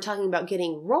whether we're talking about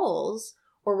getting roles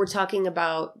or we're talking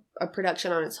about a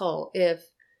production on its whole, if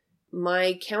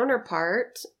my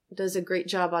counterpart does a great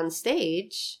job on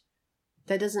stage,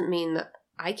 that doesn't mean that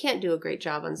I can't do a great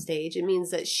job on stage. It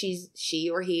means that she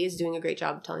or he is doing a great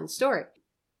job of telling the story.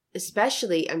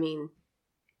 Especially, I mean,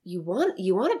 you want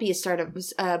to be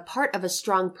a part of a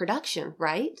strong production,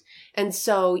 right? And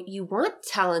so you want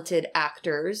talented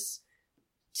actors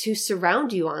to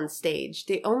surround you on stage.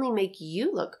 They only make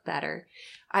you look better.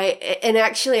 I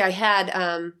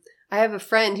have a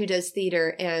friend who does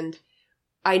theater, and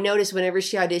I notice whenever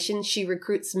she auditions, she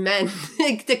recruits men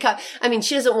to come. I mean,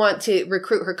 she doesn't want to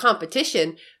recruit her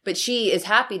competition, but she is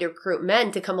happy to recruit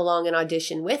men to come along and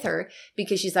audition with her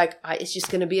because she's like, it's just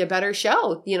going to be a better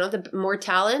show. The more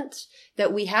talent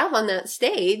that we have on that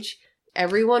stage,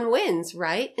 everyone wins,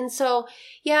 right? And so,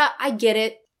 yeah, I get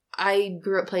it. I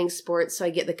grew up playing sports, so I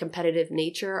get the competitive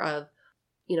nature of,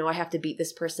 I have to beat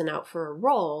this person out for a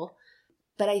role.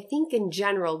 But I think in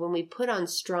general, when we put on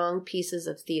strong pieces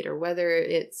of theater, whether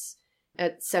it's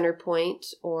at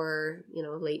Centerpoint or,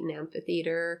 Leighton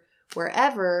Amphitheater,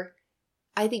 wherever,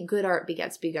 I think good art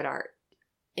begets good art.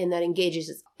 And that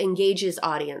engages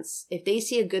audience. If they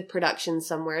see a good production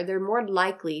somewhere, they're more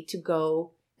likely to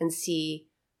go and see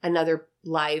another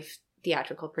live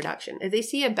theatrical production. If they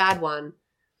see a bad one,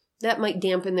 that might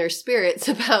dampen their spirits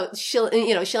about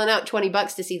shelling out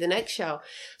 $20 to see the next show.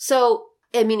 So,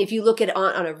 I mean, if you look at it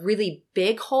on a really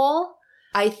big whole,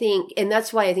 I think, and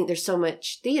that's why I think there's so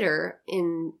much theater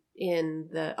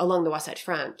along the Wasatch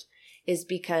Front, is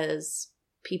because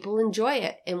people enjoy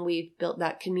it, and we've built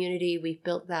that community, we've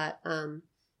built that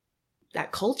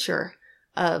culture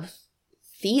of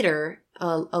theater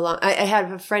along. I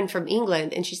had a friend from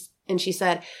England, and she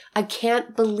said, I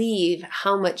can't believe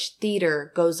how much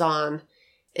theater goes on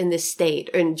in this state,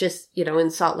 and just, in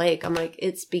Salt Lake. I'm like,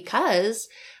 it's because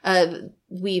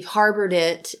we've harbored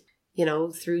it,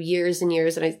 through years and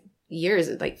years, and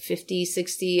like 50,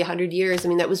 60, 100 years. I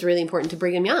mean, that was really important to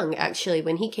Brigham Young, actually,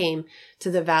 when he came to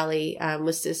the Valley,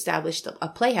 was to establish a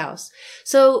playhouse.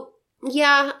 So,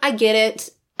 yeah, I get it.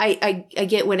 I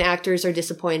get when actors are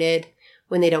disappointed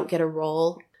when they don't get a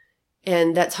role.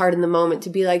 And that's hard in the moment to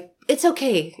be like, it's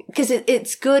okay, because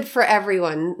it's good for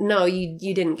everyone. No,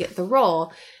 you didn't get the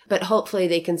role, but hopefully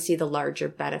they can see the larger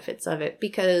benefits of it,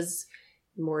 because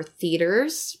more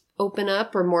theaters open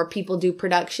up or more people do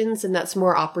productions, and that's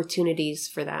more opportunities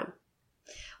for them.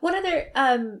 What other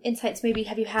insights maybe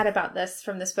have you had about this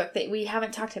from this book that we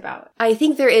haven't talked about? I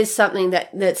think there is something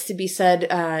that's to be said.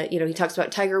 He talks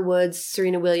about Tiger Woods,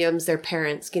 Serena Williams, their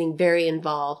parents getting very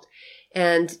involved.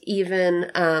 And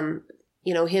even,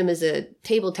 him as a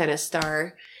table tennis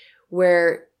star,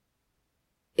 where,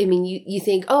 I mean, you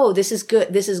think, oh, this is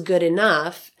good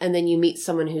enough. And then you meet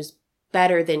someone who's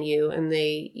better than you, and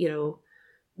they,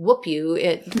 whoop you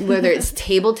at whether it's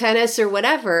table tennis or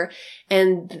whatever.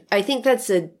 And I think that's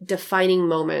a defining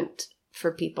moment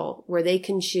for people where they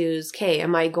can choose, okay,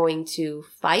 am I going to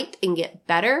fight and get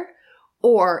better?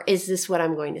 Or is this what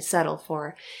I'm going to settle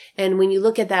for? And when you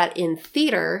look at that in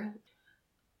theater,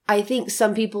 I think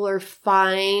some people are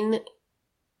fine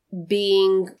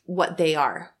being what they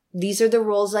are. These are the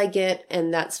roles I get,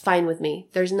 and that's fine with me.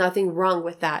 There's nothing wrong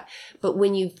with that. But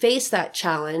when you face that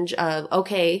challenge of,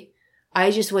 okay, I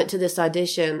just went to this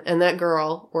audition and that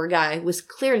girl or guy was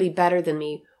clearly better than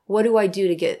me. What do I do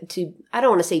to get to, I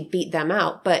don't want to say beat them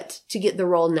out, but to get the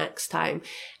role next time?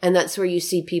 And that's where you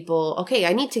see people, okay,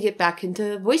 I need to get back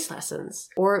into voice lessons.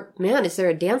 Or, man, is there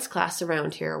a dance class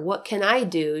around here? What can I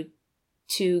do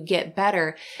to get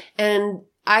better? And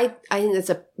I think that's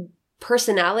a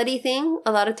personality thing.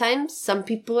 A lot of times, some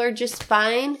people are just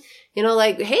fine.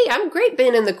 Like, hey, I'm great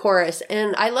being in the chorus,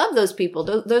 and I love those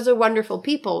people. Those are wonderful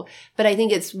people. But I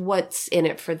think it's what's in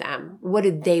it for them. What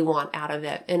do they want out of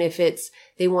it? And if it's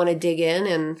they want to dig in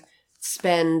and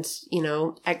spend,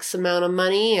 X amount of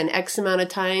money and X amount of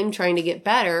time trying to get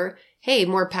better, hey,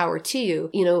 more power to you.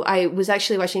 You know, I was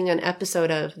actually watching an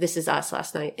episode of This Is Us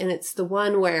last night, and it's the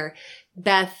one where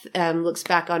Beth looks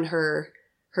back on her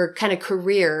kind of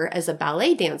career as a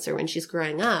ballet dancer when she's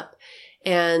growing up,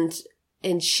 and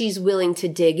she's willing to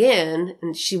dig in,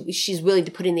 and she's willing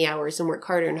to put in the hours and work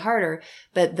harder and harder,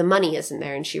 but the money isn't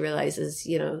there, and she realizes,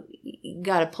 you know, you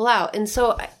got to pull out. And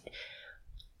so,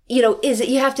 you know, is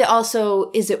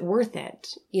it worth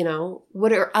it? You know,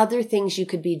 what are other things you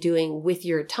could be doing with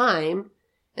your time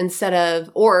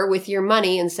or with your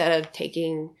money instead of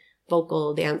taking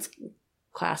vocal dance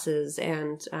classes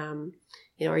and,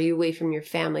 you know, are you away from your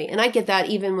family? And I get that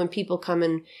even when people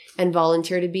come and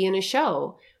volunteer to be in a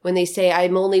show, when they say,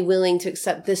 I'm only willing to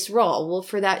accept this role. Well,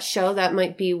 for that show, that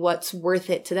might be what's worth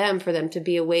it to them, for them to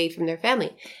be away from their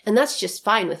family. And that's just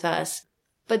fine with us.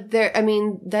 But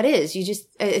that is,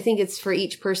 I think it's for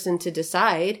each person to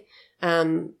decide,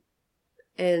 and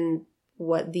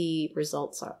what the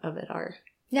results of it are.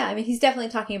 Yeah. I mean, he's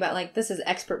definitely talking about like, this is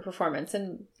expert performance,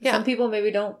 and some people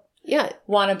maybe don't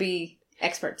want to be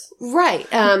experts. Right.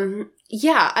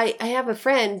 I have a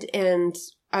friend, and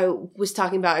I was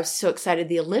talking about, I was so excited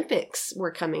the Olympics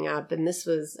were coming up, and this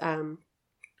was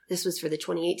for the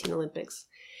 2018 Olympics.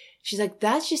 She's like,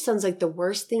 that just sounds like the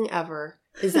worst thing ever,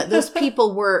 is that those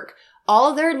people work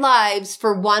all their lives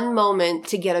for one moment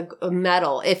to get a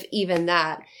medal, if even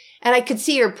that. And I could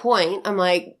see her point. I'm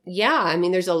like, yeah, I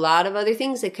mean, there's a lot of other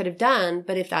things they could have done,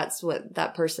 but if that's what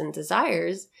that person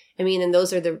desires, I mean, and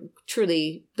those are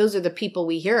the people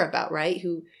we hear about, right?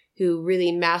 Who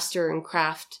really master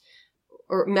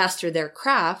their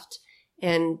craft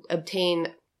and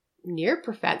obtain near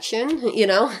perfection, you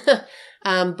know?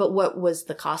 But what was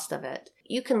the cost of it?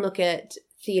 You can look at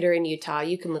theater in Utah.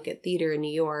 You can look at theater in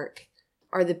New York.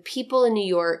 Are the people in New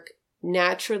York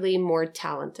naturally more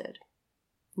talented?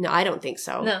 No, I don't think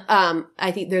so. No.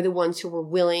 I think they're the ones who were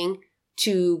willing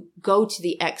to go to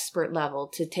the expert level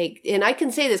to take, and I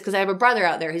can say this because I have a brother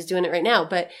out there who's doing it right now,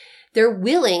 but they're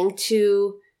willing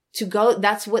to go.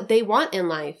 That's what they want in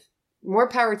life. More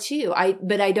power to you.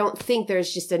 But I don't think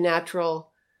there's just a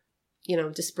natural, you know,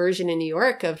 dispersion in New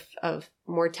York of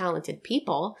more talented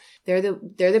people. They're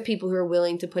the people who are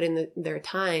willing to put in their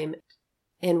time.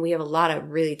 And we have a lot of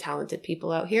really talented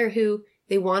people out here who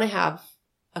they want to have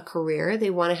a career, they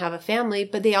want to have a family,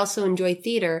 but they also enjoy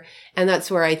theater. And that's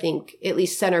where I think at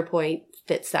least Centerpoint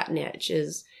fits that niche,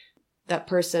 is that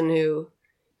person who,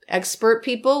 expert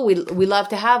people, we love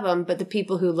to have them, but the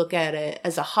people who look at it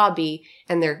as a hobby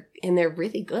and they're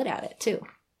really good at it too.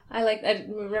 I like that. It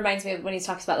reminds me of when he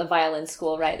talks about the violin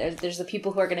school, right? There's the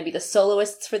people who are going to be the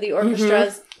soloists for the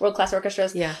orchestras, world-class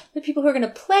orchestras. Yeah. The people who are going to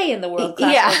play in the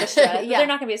world-class orchestra. But they're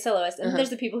not going to be a soloist. And there's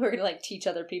the people who are going to like teach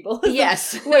other people.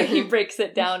 Yes. Where he breaks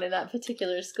it down in that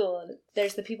particular school. And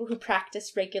there's the people who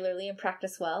practice regularly and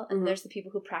practice well. And there's the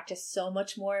people who practice so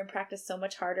much more and practice so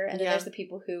much harder. And then there's the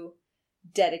people who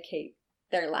dedicate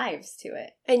their lives to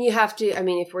it. And you have to, I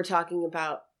mean, if we're talking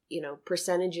about, you know,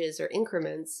 percentages or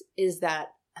increments, is that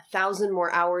 1,000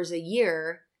 more hours a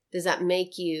year, does that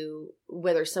make you,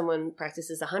 whether someone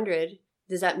practices 100,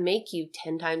 does that make you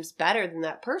 10 times better than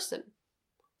that person?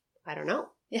 I don't know.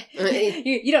 Yeah.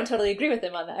 You don't totally agree with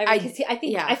him on that. I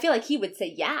feel like he would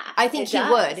say, yeah. I think he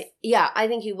would. Yeah, I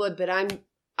think he would. But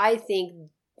I think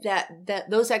that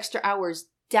those extra hours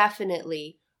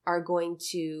definitely are going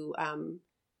to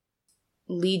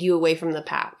lead you away from the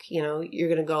pack. You know, you're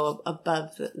going to go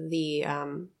above the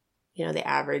you know, the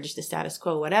average, the status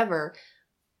quo, whatever.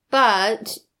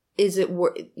 But is it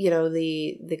worth, you know,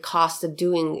 the cost of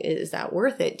doing, is that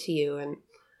worth it to you? And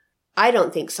I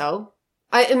don't think so.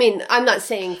 I mean, I'm not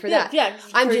saying for that. Yeah,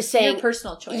 I'm just saying your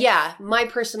personal choice. Yeah, my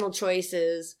personal choice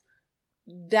is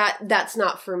that's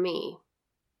not for me.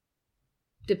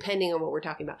 Depending on what we're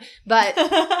talking about. But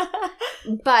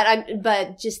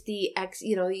but just the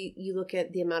you know, you look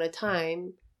at the amount of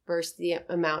time versus the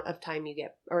amount of time you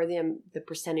get, or the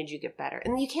percentage you get better.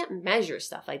 And you can't measure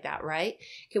stuff like that, right?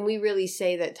 Can we really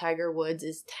say that Tiger Woods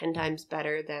is 10 times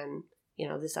better than, you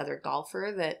know, this other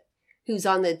golfer who's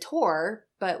on the tour,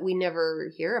 but we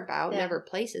never hear about, never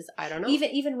places? I don't know.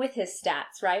 Even with his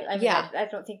stats, right? I mean, I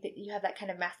don't think that you have that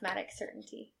kind of mathematic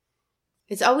certainty.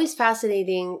 It's always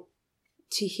fascinating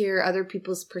to hear other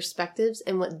people's perspectives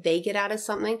and what they get out of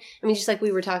something. I mean, just like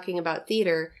we were talking about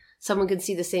theater, someone could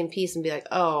see the same piece and be like,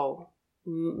 oh,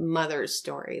 mother's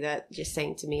story that just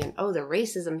saying to me, and oh, the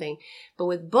racism thing. But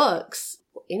with books,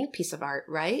 any piece of art,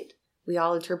 right? We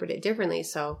all interpret it differently.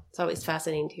 So it's always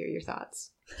fascinating to hear your thoughts.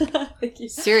 Thank you.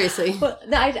 Seriously. Well,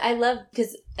 I love,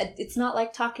 because it's not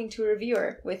like talking to a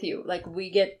reviewer with you. Like, we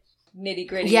get nitty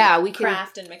gritty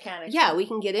craft and mechanics. Yeah, we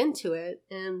can get into it.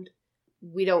 And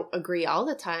we don't agree all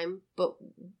the time,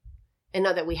 and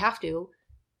not that we have to,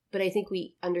 but I think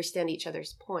we understand each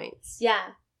other's points. Yeah.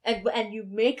 And you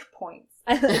make points.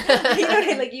 You know what I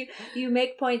mean? Like you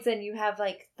make points and you have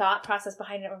like thought process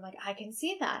behind it. Where I'm like, I can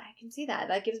see that.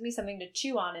 That gives me something to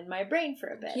chew on in my brain for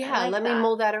a bit. Yeah, let me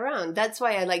mold that around. That's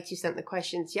why I liked you sent the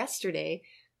questions yesterday,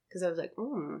 because I was like,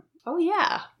 oh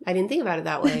yeah, I didn't think about it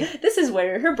that way. This is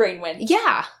where her brain went.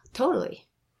 Yeah, totally.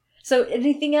 So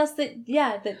anything else that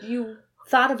you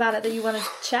thought about it that you want to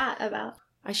chat about?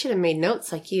 I should have made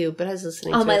notes like you, but I was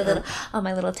listening to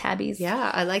my little tabbies.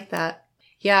 Yeah, I like that.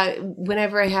 Yeah,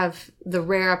 whenever I have the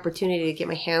rare opportunity to get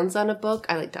my hands on a book,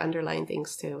 I like to underline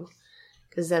things too,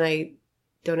 because then I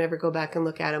don't ever go back and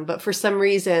look at them. But for some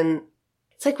reason,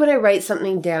 it's like when I write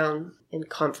something down in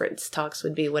conference talks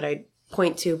would be what I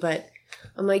point to, but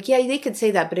I'm like, yeah, they could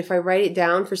say that, but if I write it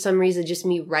down, for some reason, just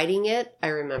me writing it, I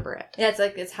remember it. Yeah,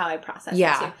 it's how I process it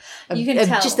too. You can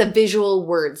tell. Just the visual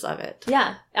words of it.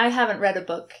 Yeah, I haven't read a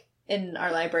book in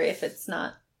our library if it's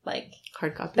not like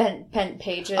hard copy, pen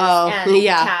pages and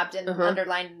tabbed and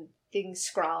underlined, things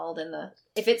scrawled, and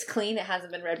if it's clean, it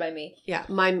hasn't been read by me. Yeah,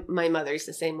 my mother's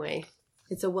the same way.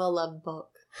 It's a well-loved book.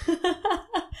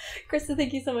 Krista,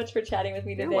 thank you so much for chatting with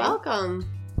me today. You're welcome.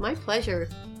 My pleasure.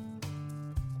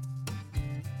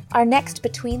 Our next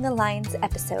Between the Lines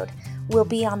episode will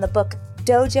be on the book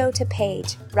Dojo to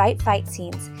Page, Right Fight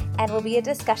Scenes, and will be a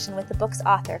discussion with the book's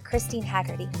author, Christine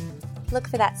Haggerty. Look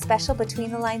for that special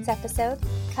Between the Lines episode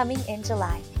coming in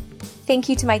July. Thank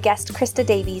you to my guest, Krista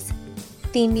Davies.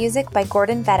 Theme music by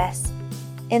Gordon Vettis.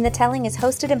 In the Telling is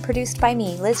hosted and produced by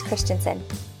me, Liz Christensen.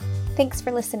 Thanks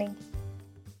for listening.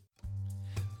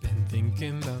 Been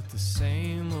thinking about the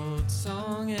same old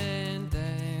song and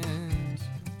dance.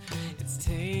 It's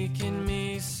taken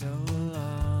me so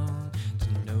long to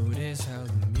notice how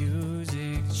the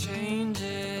music changes,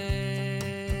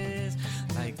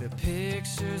 like the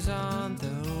pictures on the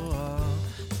wall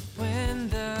when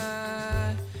the